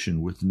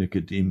conversation with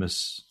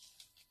Nicodemus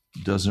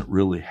doesn't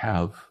really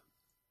have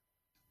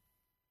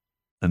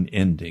an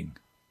ending.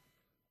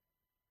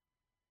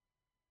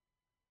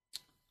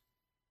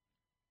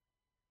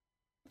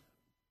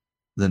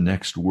 The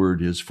next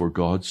word is, for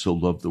God so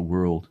loved the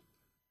world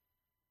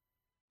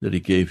that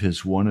he gave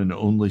his one and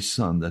only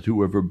Son, that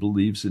whoever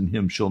believes in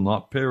him shall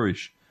not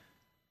perish,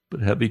 but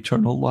have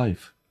eternal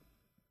life.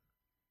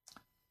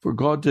 For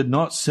God did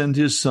not send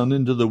his Son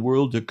into the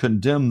world to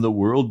condemn the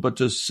world, but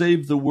to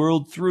save the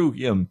world through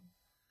him.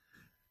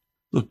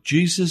 Look,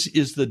 Jesus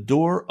is the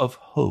door of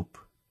hope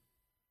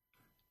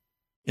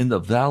in the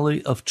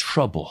valley of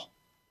trouble.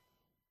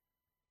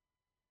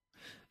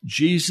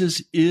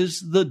 Jesus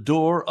is the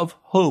door of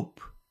hope,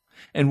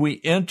 and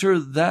we enter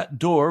that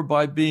door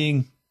by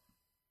being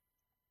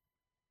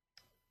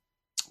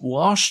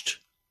washed,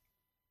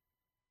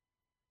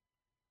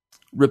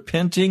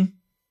 repenting,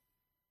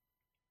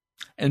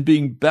 and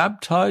being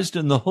baptized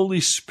in the Holy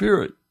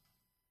Spirit.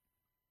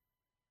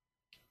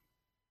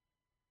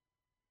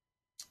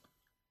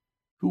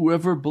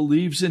 Whoever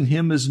believes in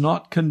him is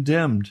not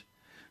condemned,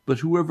 but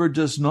whoever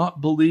does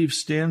not believe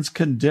stands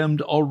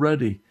condemned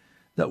already.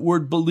 That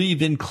word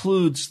believe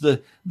includes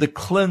the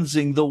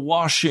cleansing, the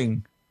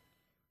washing,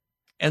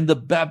 and the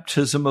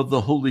baptism of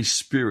the Holy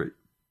Spirit.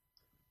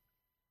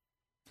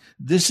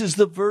 This is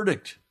the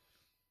verdict.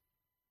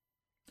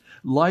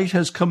 Light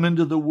has come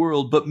into the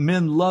world, but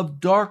men loved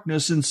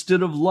darkness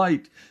instead of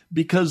light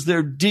because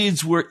their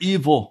deeds were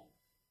evil.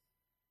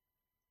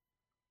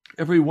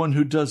 Everyone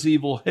who does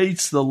evil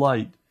hates the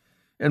light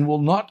and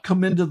will not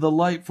come into the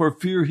light for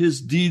fear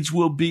his deeds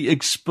will be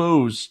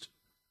exposed.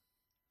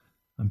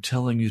 I'm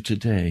telling you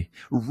today,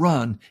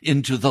 run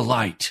into the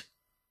light,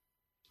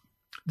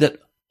 that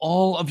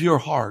all of your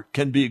heart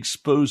can be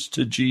exposed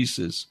to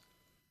Jesus.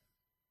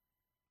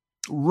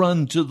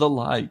 Run to the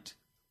light.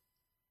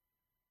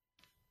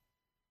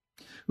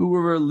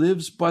 Whoever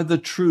lives by the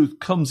truth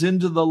comes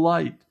into the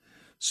light,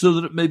 so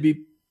that it may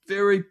be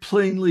very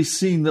plainly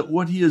seen that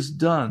what he has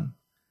done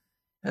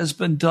has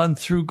been done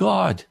through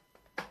God.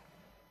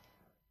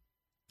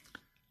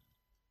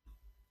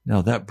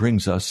 Now that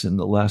brings us in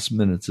the last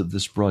minutes of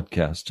this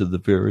broadcast to the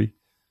very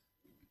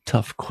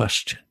tough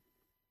question.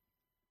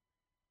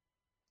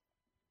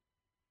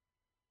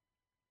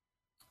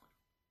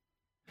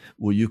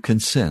 Will you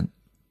consent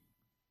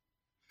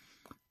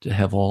to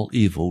have all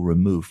evil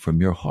removed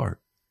from your heart?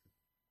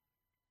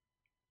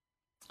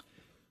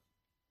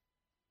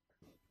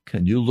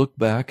 Can you look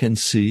back and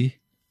see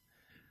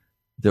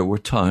there were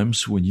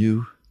times when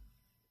you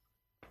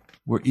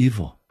were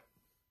evil,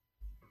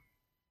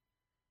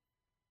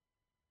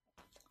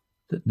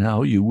 that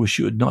now you wish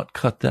you had not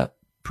cut that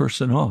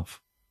person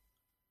off?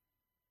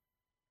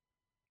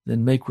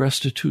 Then make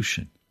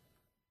restitution.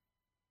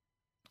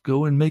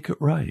 Go and make it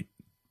right.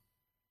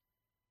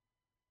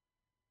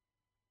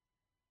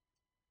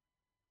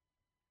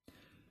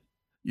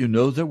 You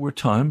know there were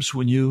times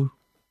when you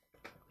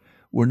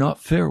were not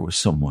fair with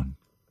someone.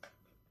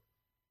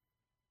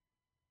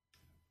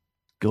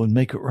 Go and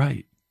make it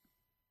right.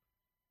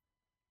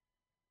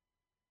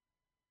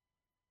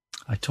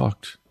 I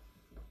talked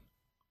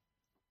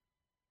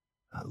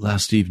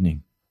last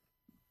evening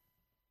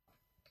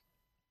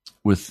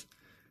with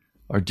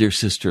our dear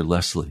sister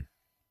Leslie.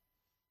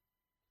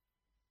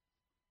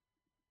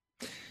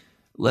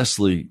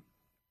 Leslie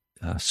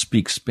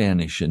speaks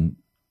Spanish and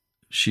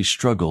she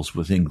struggles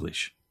with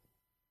English.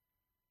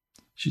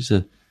 She's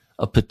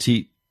a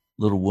petite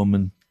little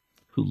woman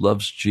who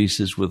loves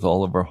Jesus with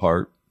all of her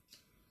heart.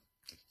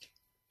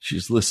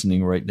 She's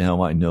listening right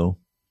now, I know.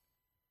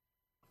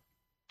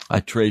 I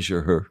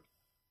treasure her.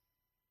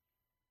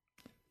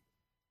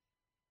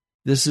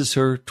 This is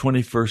her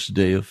 21st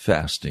day of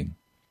fasting.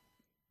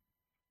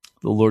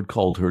 The Lord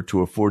called her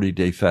to a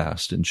 40-day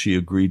fast, and she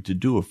agreed to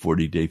do a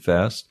 40-day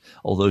fast,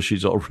 although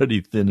she's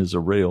already thin as a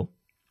rail.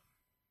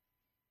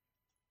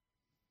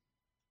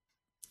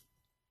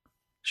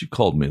 She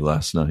called me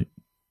last night.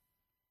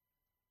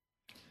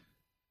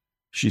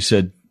 She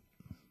said,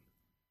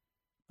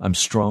 I'm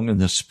strong in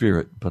the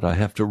spirit, but I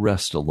have to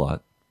rest a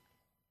lot.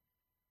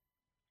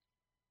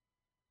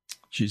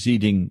 She's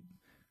eating,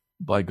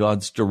 by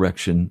God's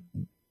direction,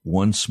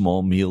 one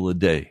small meal a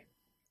day.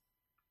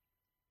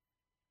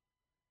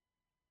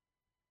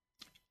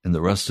 And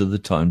the rest of the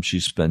time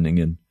she's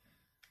spending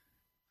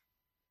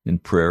in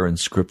prayer and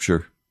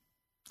scripture,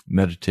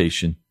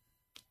 meditation,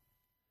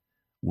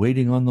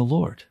 waiting on the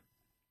Lord.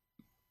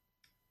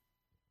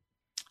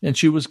 And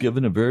she was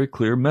given a very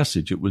clear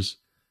message. It was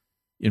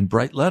in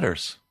bright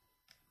letters.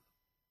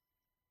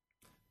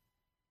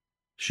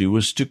 She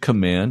was to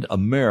command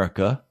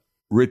America,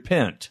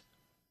 repent.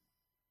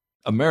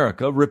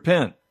 America,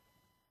 repent.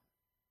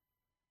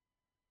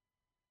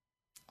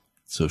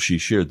 So she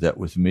shared that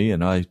with me,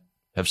 and I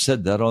have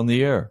said that on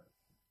the air.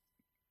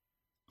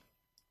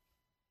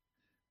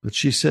 But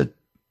she said,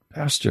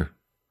 Pastor,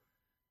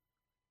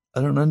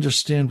 I don't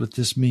understand what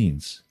this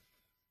means.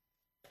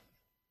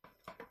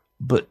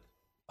 But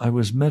I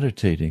was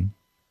meditating,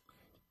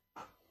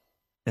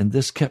 and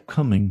this kept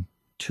coming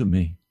to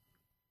me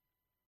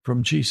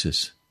from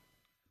Jesus.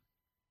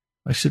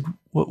 I said,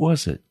 what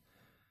was it?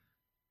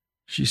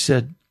 She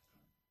said,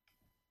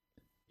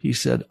 he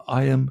said,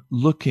 I am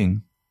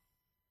looking,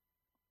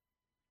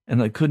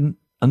 and I couldn't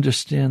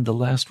understand the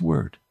last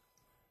word.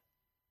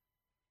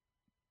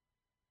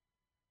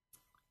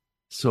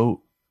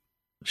 So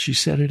she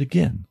said it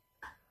again.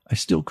 I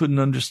still couldn't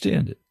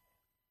understand it.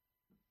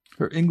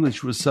 Her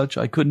English was such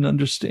I couldn't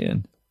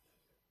understand.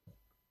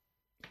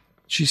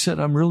 She said,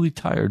 I'm really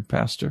tired,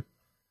 Pastor.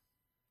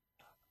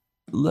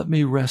 Let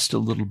me rest a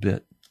little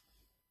bit,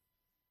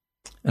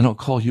 and I'll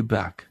call you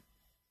back.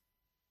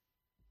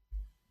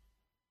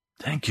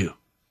 Thank you.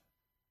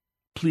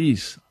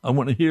 Please, I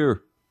want to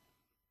hear.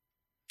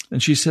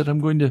 And she said, I'm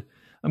going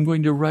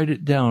to write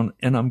it down,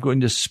 and I'm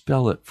going to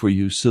spell it for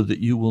you so that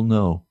you will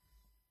know.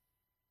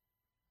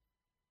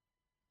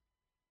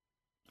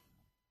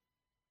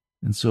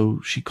 And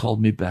so she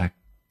called me back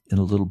in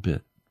a little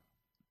bit.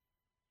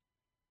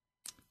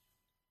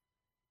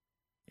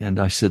 And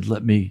I said,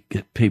 let me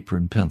get paper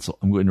and pencil.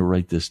 I'm going to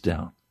write this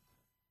down.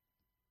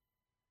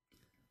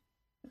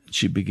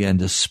 She began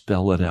to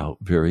spell it out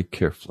very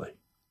carefully.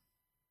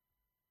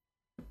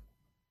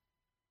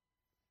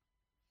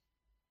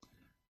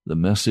 The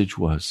message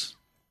was,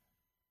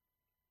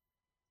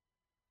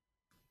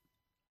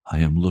 I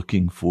am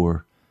looking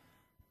for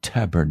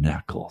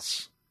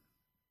tabernacles.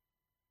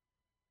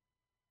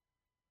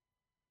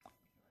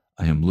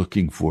 I am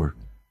looking for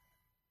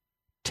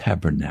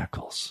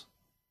tabernacles.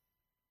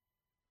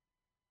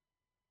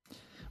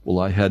 Well,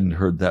 I hadn't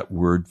heard that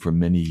word for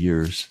many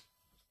years.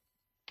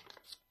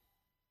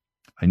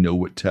 I know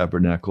what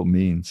tabernacle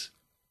means.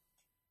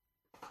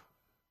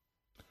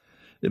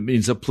 It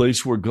means a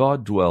place where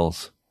God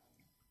dwells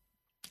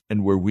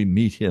and where we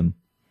meet Him.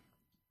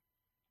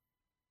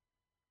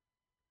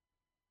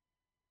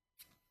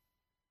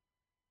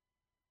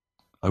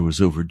 I was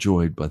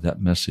overjoyed by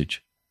that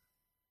message.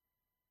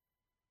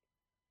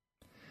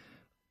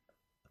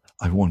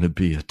 I want to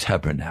be a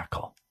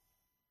tabernacle.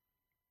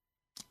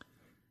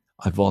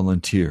 I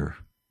volunteer,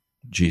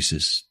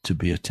 Jesus, to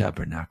be a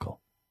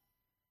tabernacle.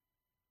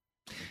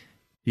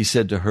 He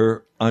said to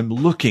her, I'm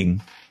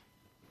looking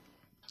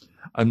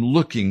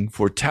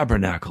for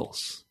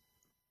tabernacles.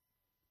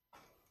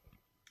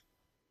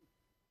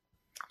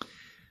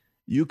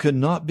 You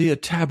cannot be a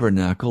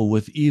tabernacle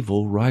with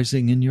evil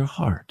rising in your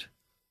heart.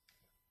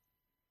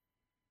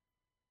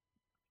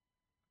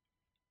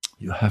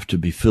 You have to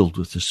be filled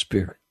with the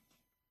Spirit.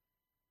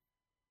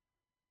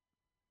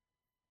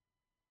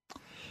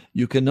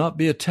 You cannot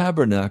be a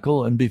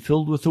tabernacle and be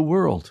filled with the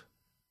world,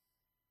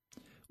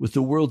 with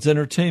the world's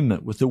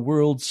entertainment, with the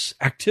world's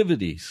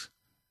activities.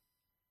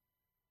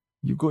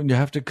 You're going to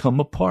have to come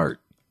apart.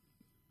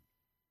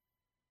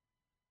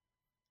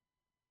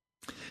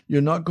 You're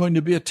not going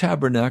to be a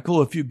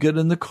tabernacle if you get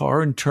in the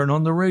car and turn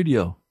on the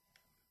radio,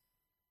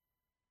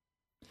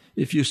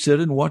 if you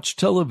sit and watch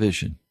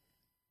television,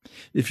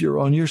 if you're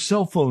on your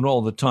cell phone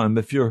all the time,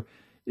 if you're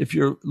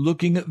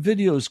looking at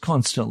videos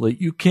constantly.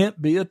 You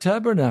can't be a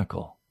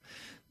tabernacle.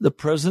 The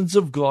presence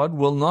of God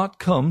will not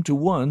come to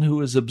one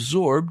who is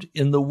absorbed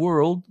in the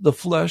world, the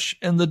flesh,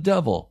 and the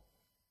devil,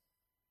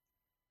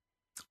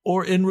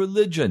 or in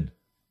religion.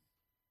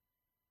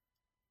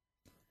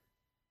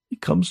 He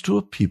comes to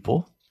a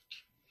people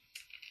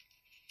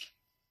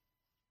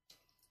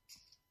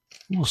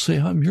who will say,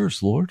 I'm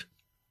yours, Lord.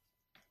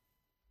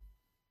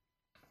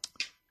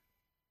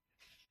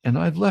 And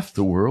I've left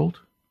the world.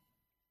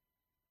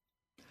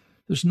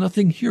 There's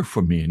nothing here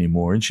for me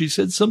anymore. And she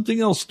said something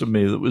else to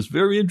me that was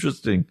very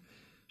interesting.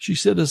 She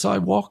said, as I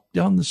walked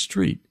down the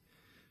street,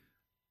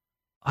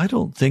 I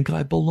don't think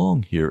I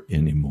belong here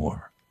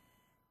anymore.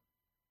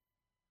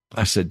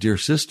 I said, dear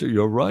sister,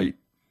 you're right.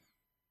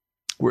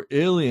 We're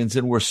aliens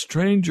and we're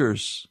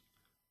strangers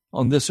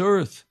on this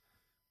earth.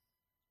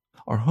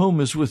 Our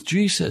home is with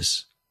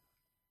Jesus.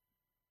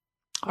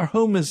 Our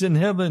home is in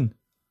heaven.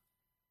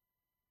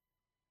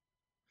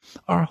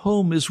 Our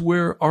home is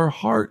where our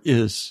heart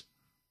is.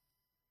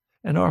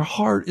 And our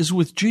heart is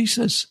with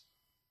Jesus.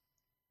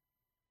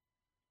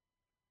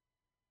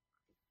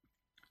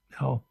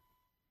 Now,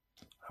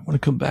 I want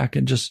to come back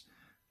and just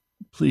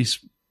please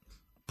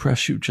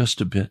press you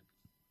just a bit.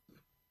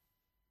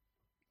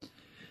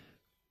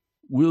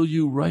 Will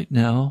you right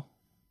now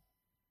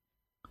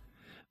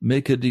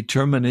make a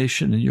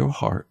determination in your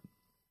heart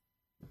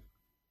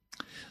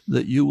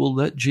that you will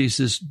let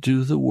Jesus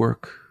do the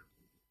work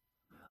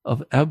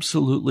of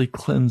absolutely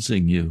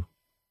cleansing you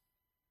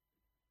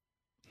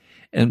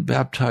and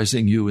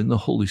baptizing you in the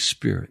Holy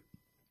Spirit?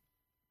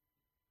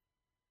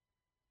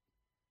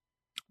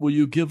 Will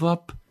you give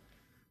up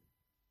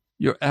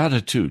your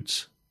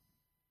attitudes,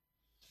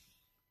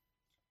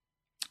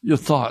 your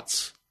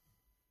thoughts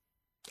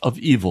of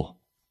evil?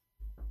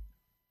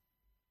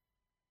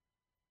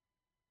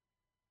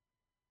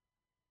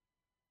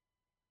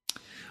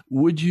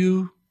 Would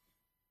you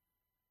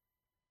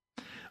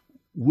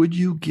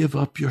give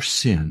up your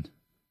sin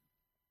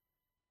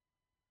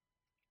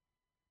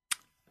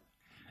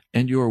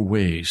and your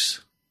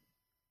ways?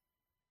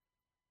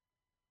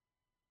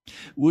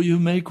 Will you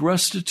make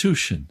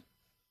restitution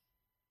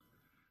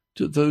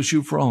to those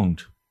you've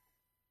wronged?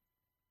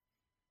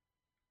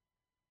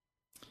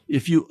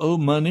 If you owe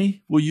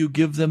money, will you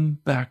give them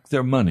back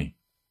their money?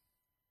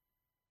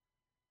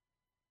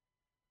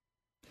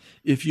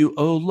 If you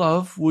owe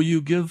love, will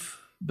you give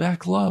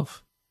back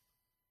love?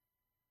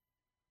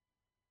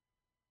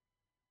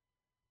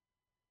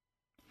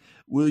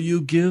 Will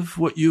you give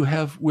what you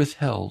have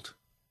withheld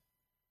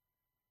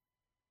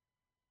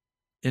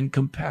in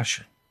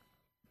compassion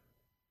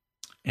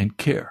and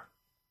care?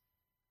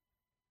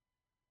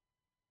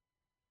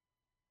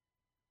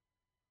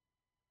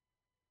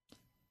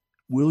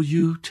 Will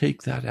you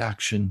take that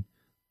action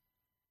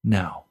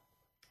now?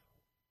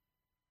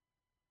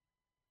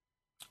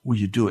 Will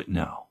you do it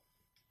now?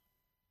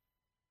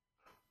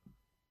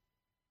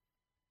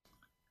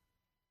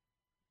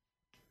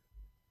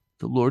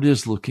 The Lord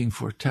is looking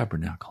for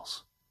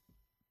tabernacles.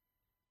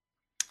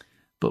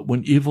 But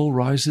when evil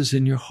rises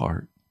in your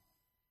heart,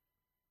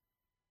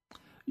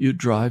 you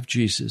drive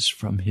Jesus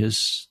from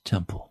his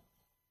temple.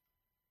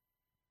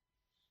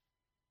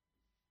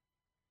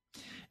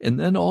 And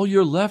then all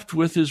you're left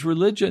with is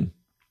religion.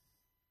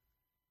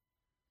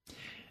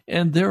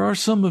 And there are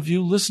some of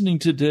you listening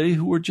today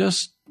who are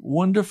just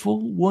wonderful,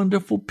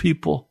 wonderful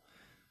people.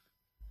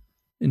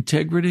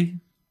 Integrity,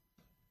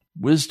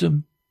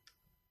 wisdom,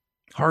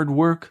 hard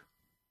work.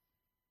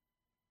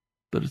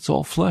 But it's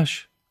all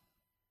flesh.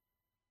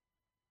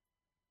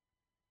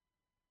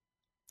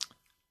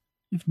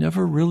 You've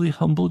never really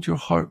humbled your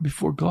heart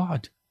before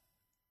God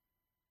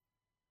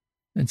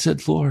and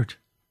said, Lord,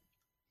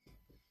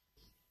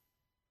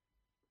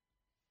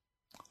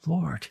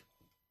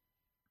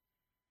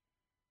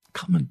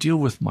 come and deal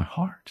with my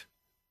heart.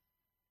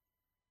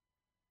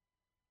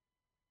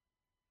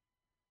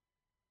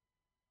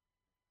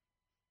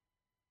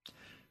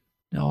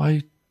 Now,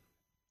 I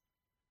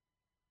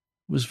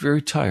was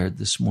very tired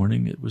this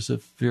morning. It was a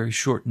very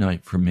short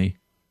night for me.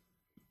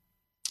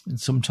 And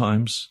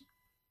sometimes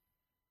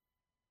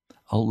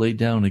I'll lay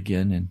down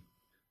again and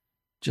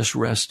just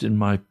rest in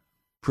my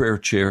prayer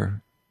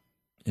chair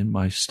in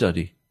my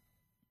study.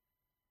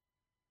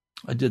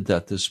 I did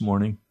that this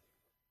morning.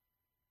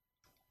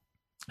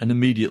 And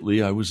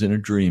immediately I was in a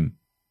dream.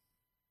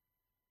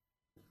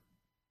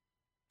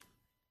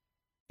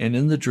 And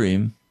in the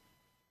dream,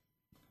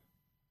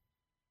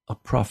 a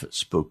prophet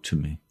spoke to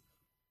me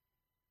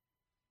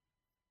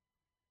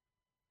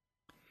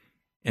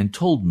and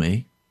told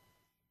me,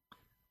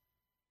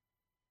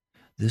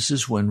 this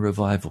is when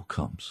revival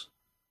comes.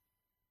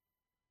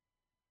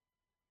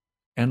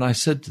 And I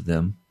said to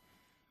them,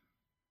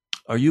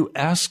 are you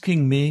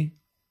asking me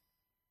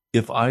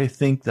if I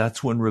think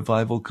that's when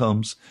revival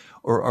comes,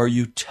 or are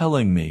you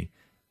telling me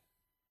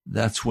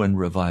that's when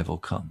revival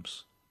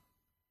comes?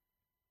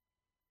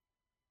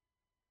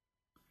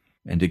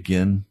 And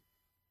again,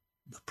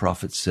 the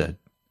prophet said,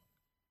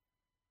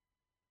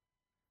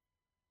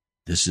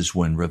 this is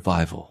when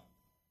revival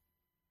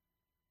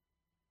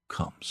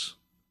comes.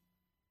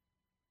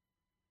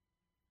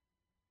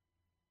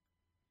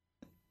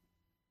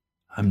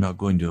 I'm not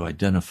going to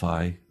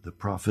identify the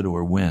prophet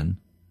or when,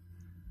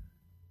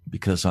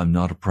 because I'm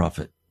not a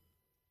prophet.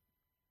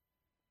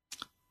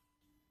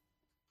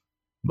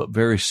 But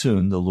very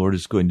soon the Lord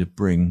is going to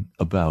bring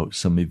about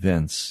some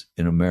events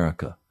in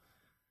America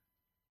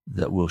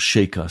that will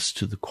shake us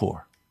to the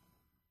core.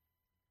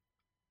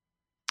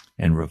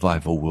 And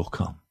revival will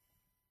come.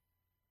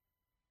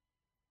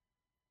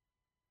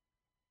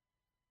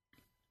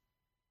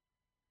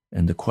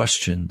 And the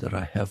question that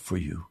I have for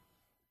you,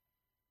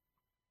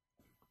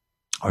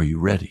 are you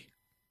ready?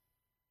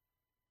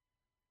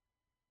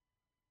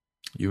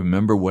 You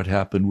remember what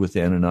happened with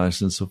Ananias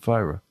and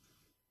Sapphira.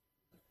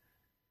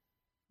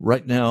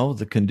 Right now,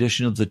 the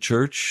condition of the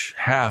church,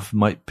 half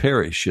might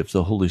perish if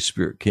the Holy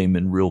Spirit came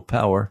in real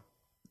power,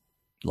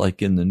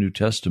 like in the New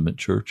Testament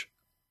church.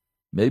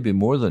 Maybe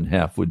more than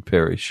half would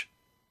perish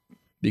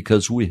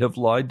because we have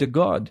lied to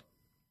God.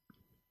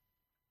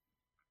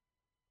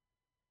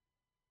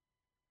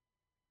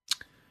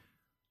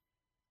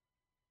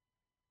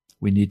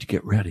 We need to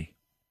get ready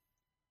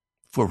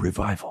for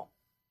revival.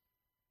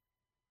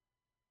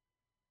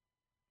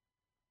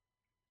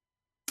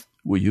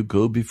 Will you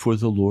go before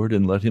the Lord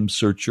and let him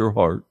search your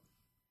heart?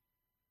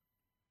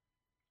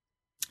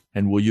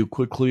 And will you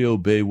quickly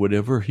obey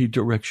whatever he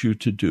directs you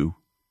to do,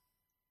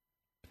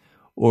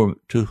 or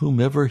to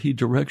whomever he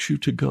directs you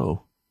to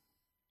go?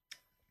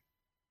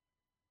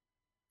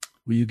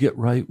 Will you get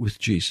right with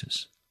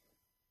Jesus?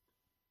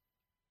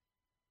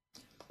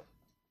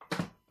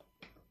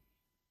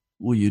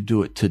 Will you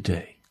do it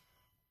today?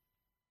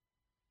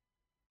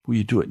 Will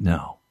you do it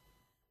now?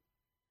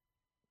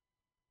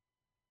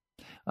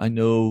 I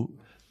know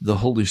the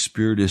Holy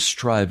Spirit is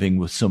striving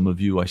with some of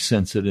you. I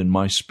sense it in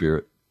my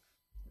spirit.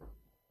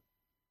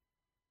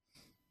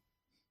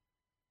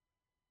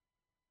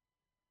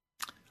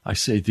 I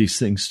say these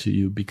things to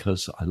you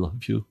because I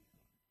love you.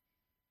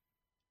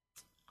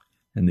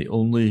 And the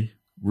only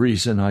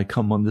reason I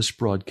come on this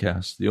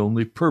broadcast, the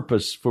only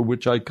purpose for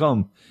which I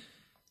come,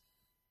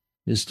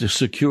 is to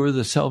secure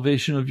the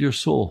salvation of your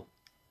soul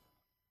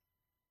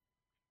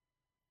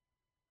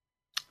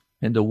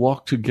and to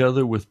walk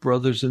together with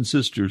brothers and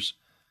sisters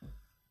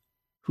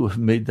who have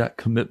made that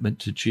commitment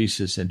to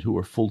Jesus and who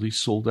are fully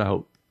sold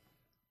out.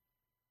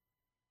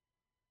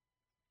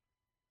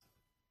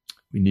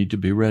 We need to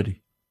be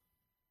ready.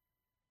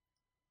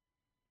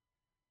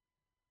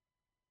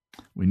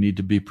 We need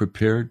to be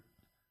prepared,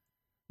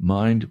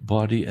 mind,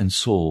 body, and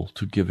soul,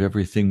 to give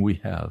everything we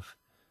have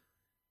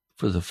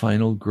for the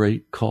final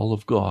great call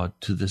of God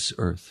to this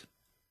earth,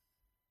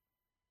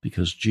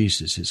 because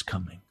Jesus is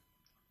coming.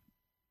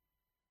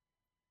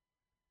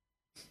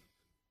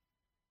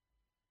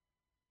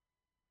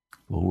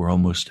 Well, we're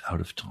almost out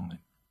of time.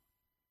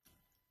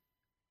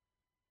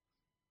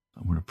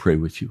 I want to pray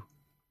with you.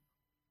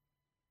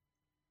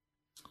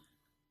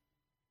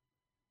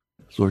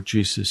 Lord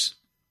Jesus,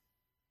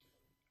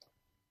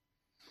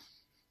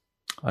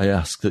 I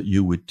ask that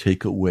you would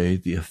take away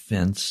the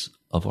offense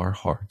of our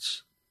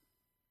hearts,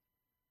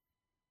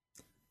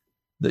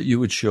 that you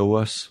would show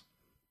us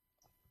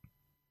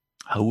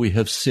how we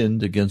have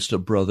sinned against a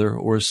brother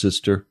or a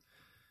sister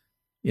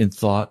in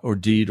thought or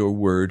deed or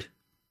word.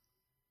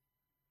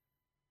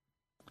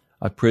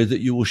 I pray that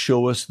you will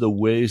show us the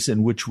ways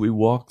in which we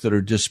walk that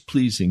are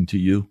displeasing to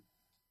you,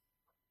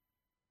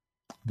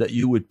 that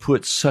you would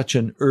put such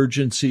an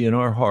urgency in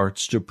our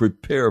hearts to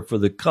prepare for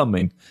the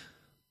coming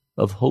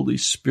of Holy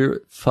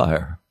Spirit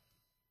fire.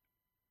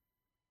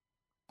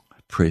 I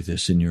pray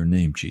this in your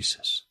name,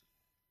 Jesus.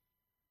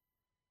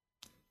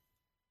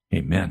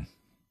 Amen.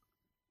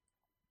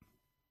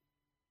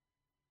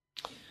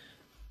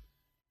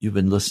 You've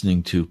been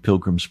listening to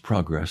Pilgrim's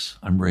Progress.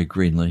 I'm Ray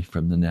Greenley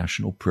from the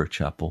National Prayer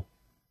Chapel.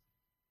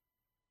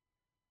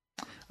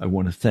 I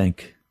want to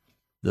thank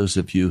those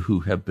of you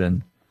who have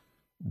been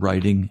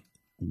writing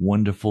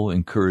wonderful,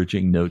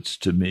 encouraging notes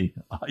to me.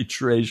 I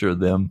treasure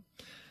them.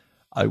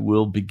 I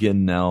will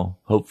begin now,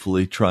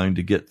 hopefully, trying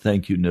to get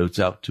thank you notes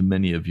out to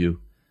many of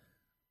you.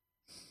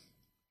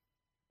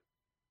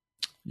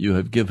 You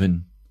have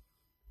given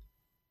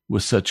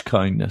with such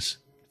kindness.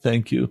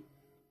 Thank you.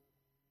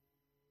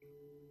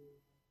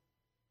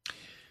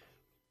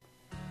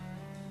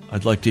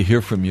 I'd like to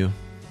hear from you.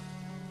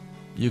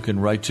 You can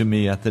write to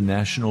me at the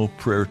National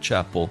Prayer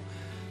Chapel,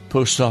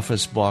 Post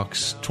Office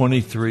Box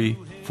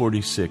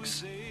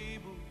 2346,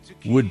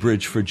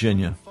 Woodbridge,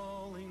 Virginia,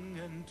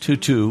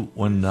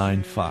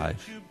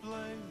 22195.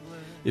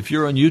 If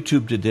you're on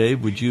YouTube today,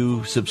 would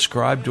you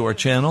subscribe to our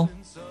channel?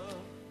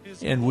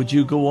 And would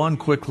you go on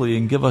quickly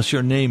and give us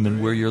your name and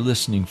where you're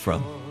listening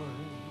from?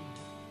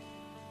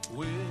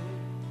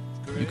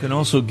 You can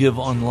also give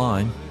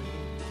online.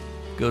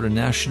 Go to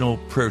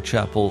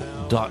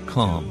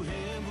nationalprayerchapel.com.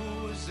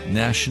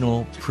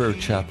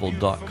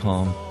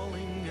 nationalprayerchapel.com.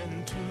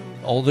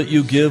 All that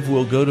you give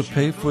will go to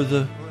pay for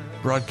the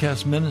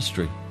broadcast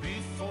ministry.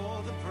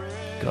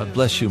 God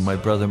bless you, my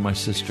brother, my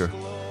sister.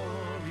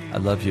 I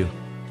love you.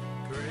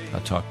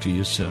 I'll talk to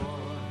you soon.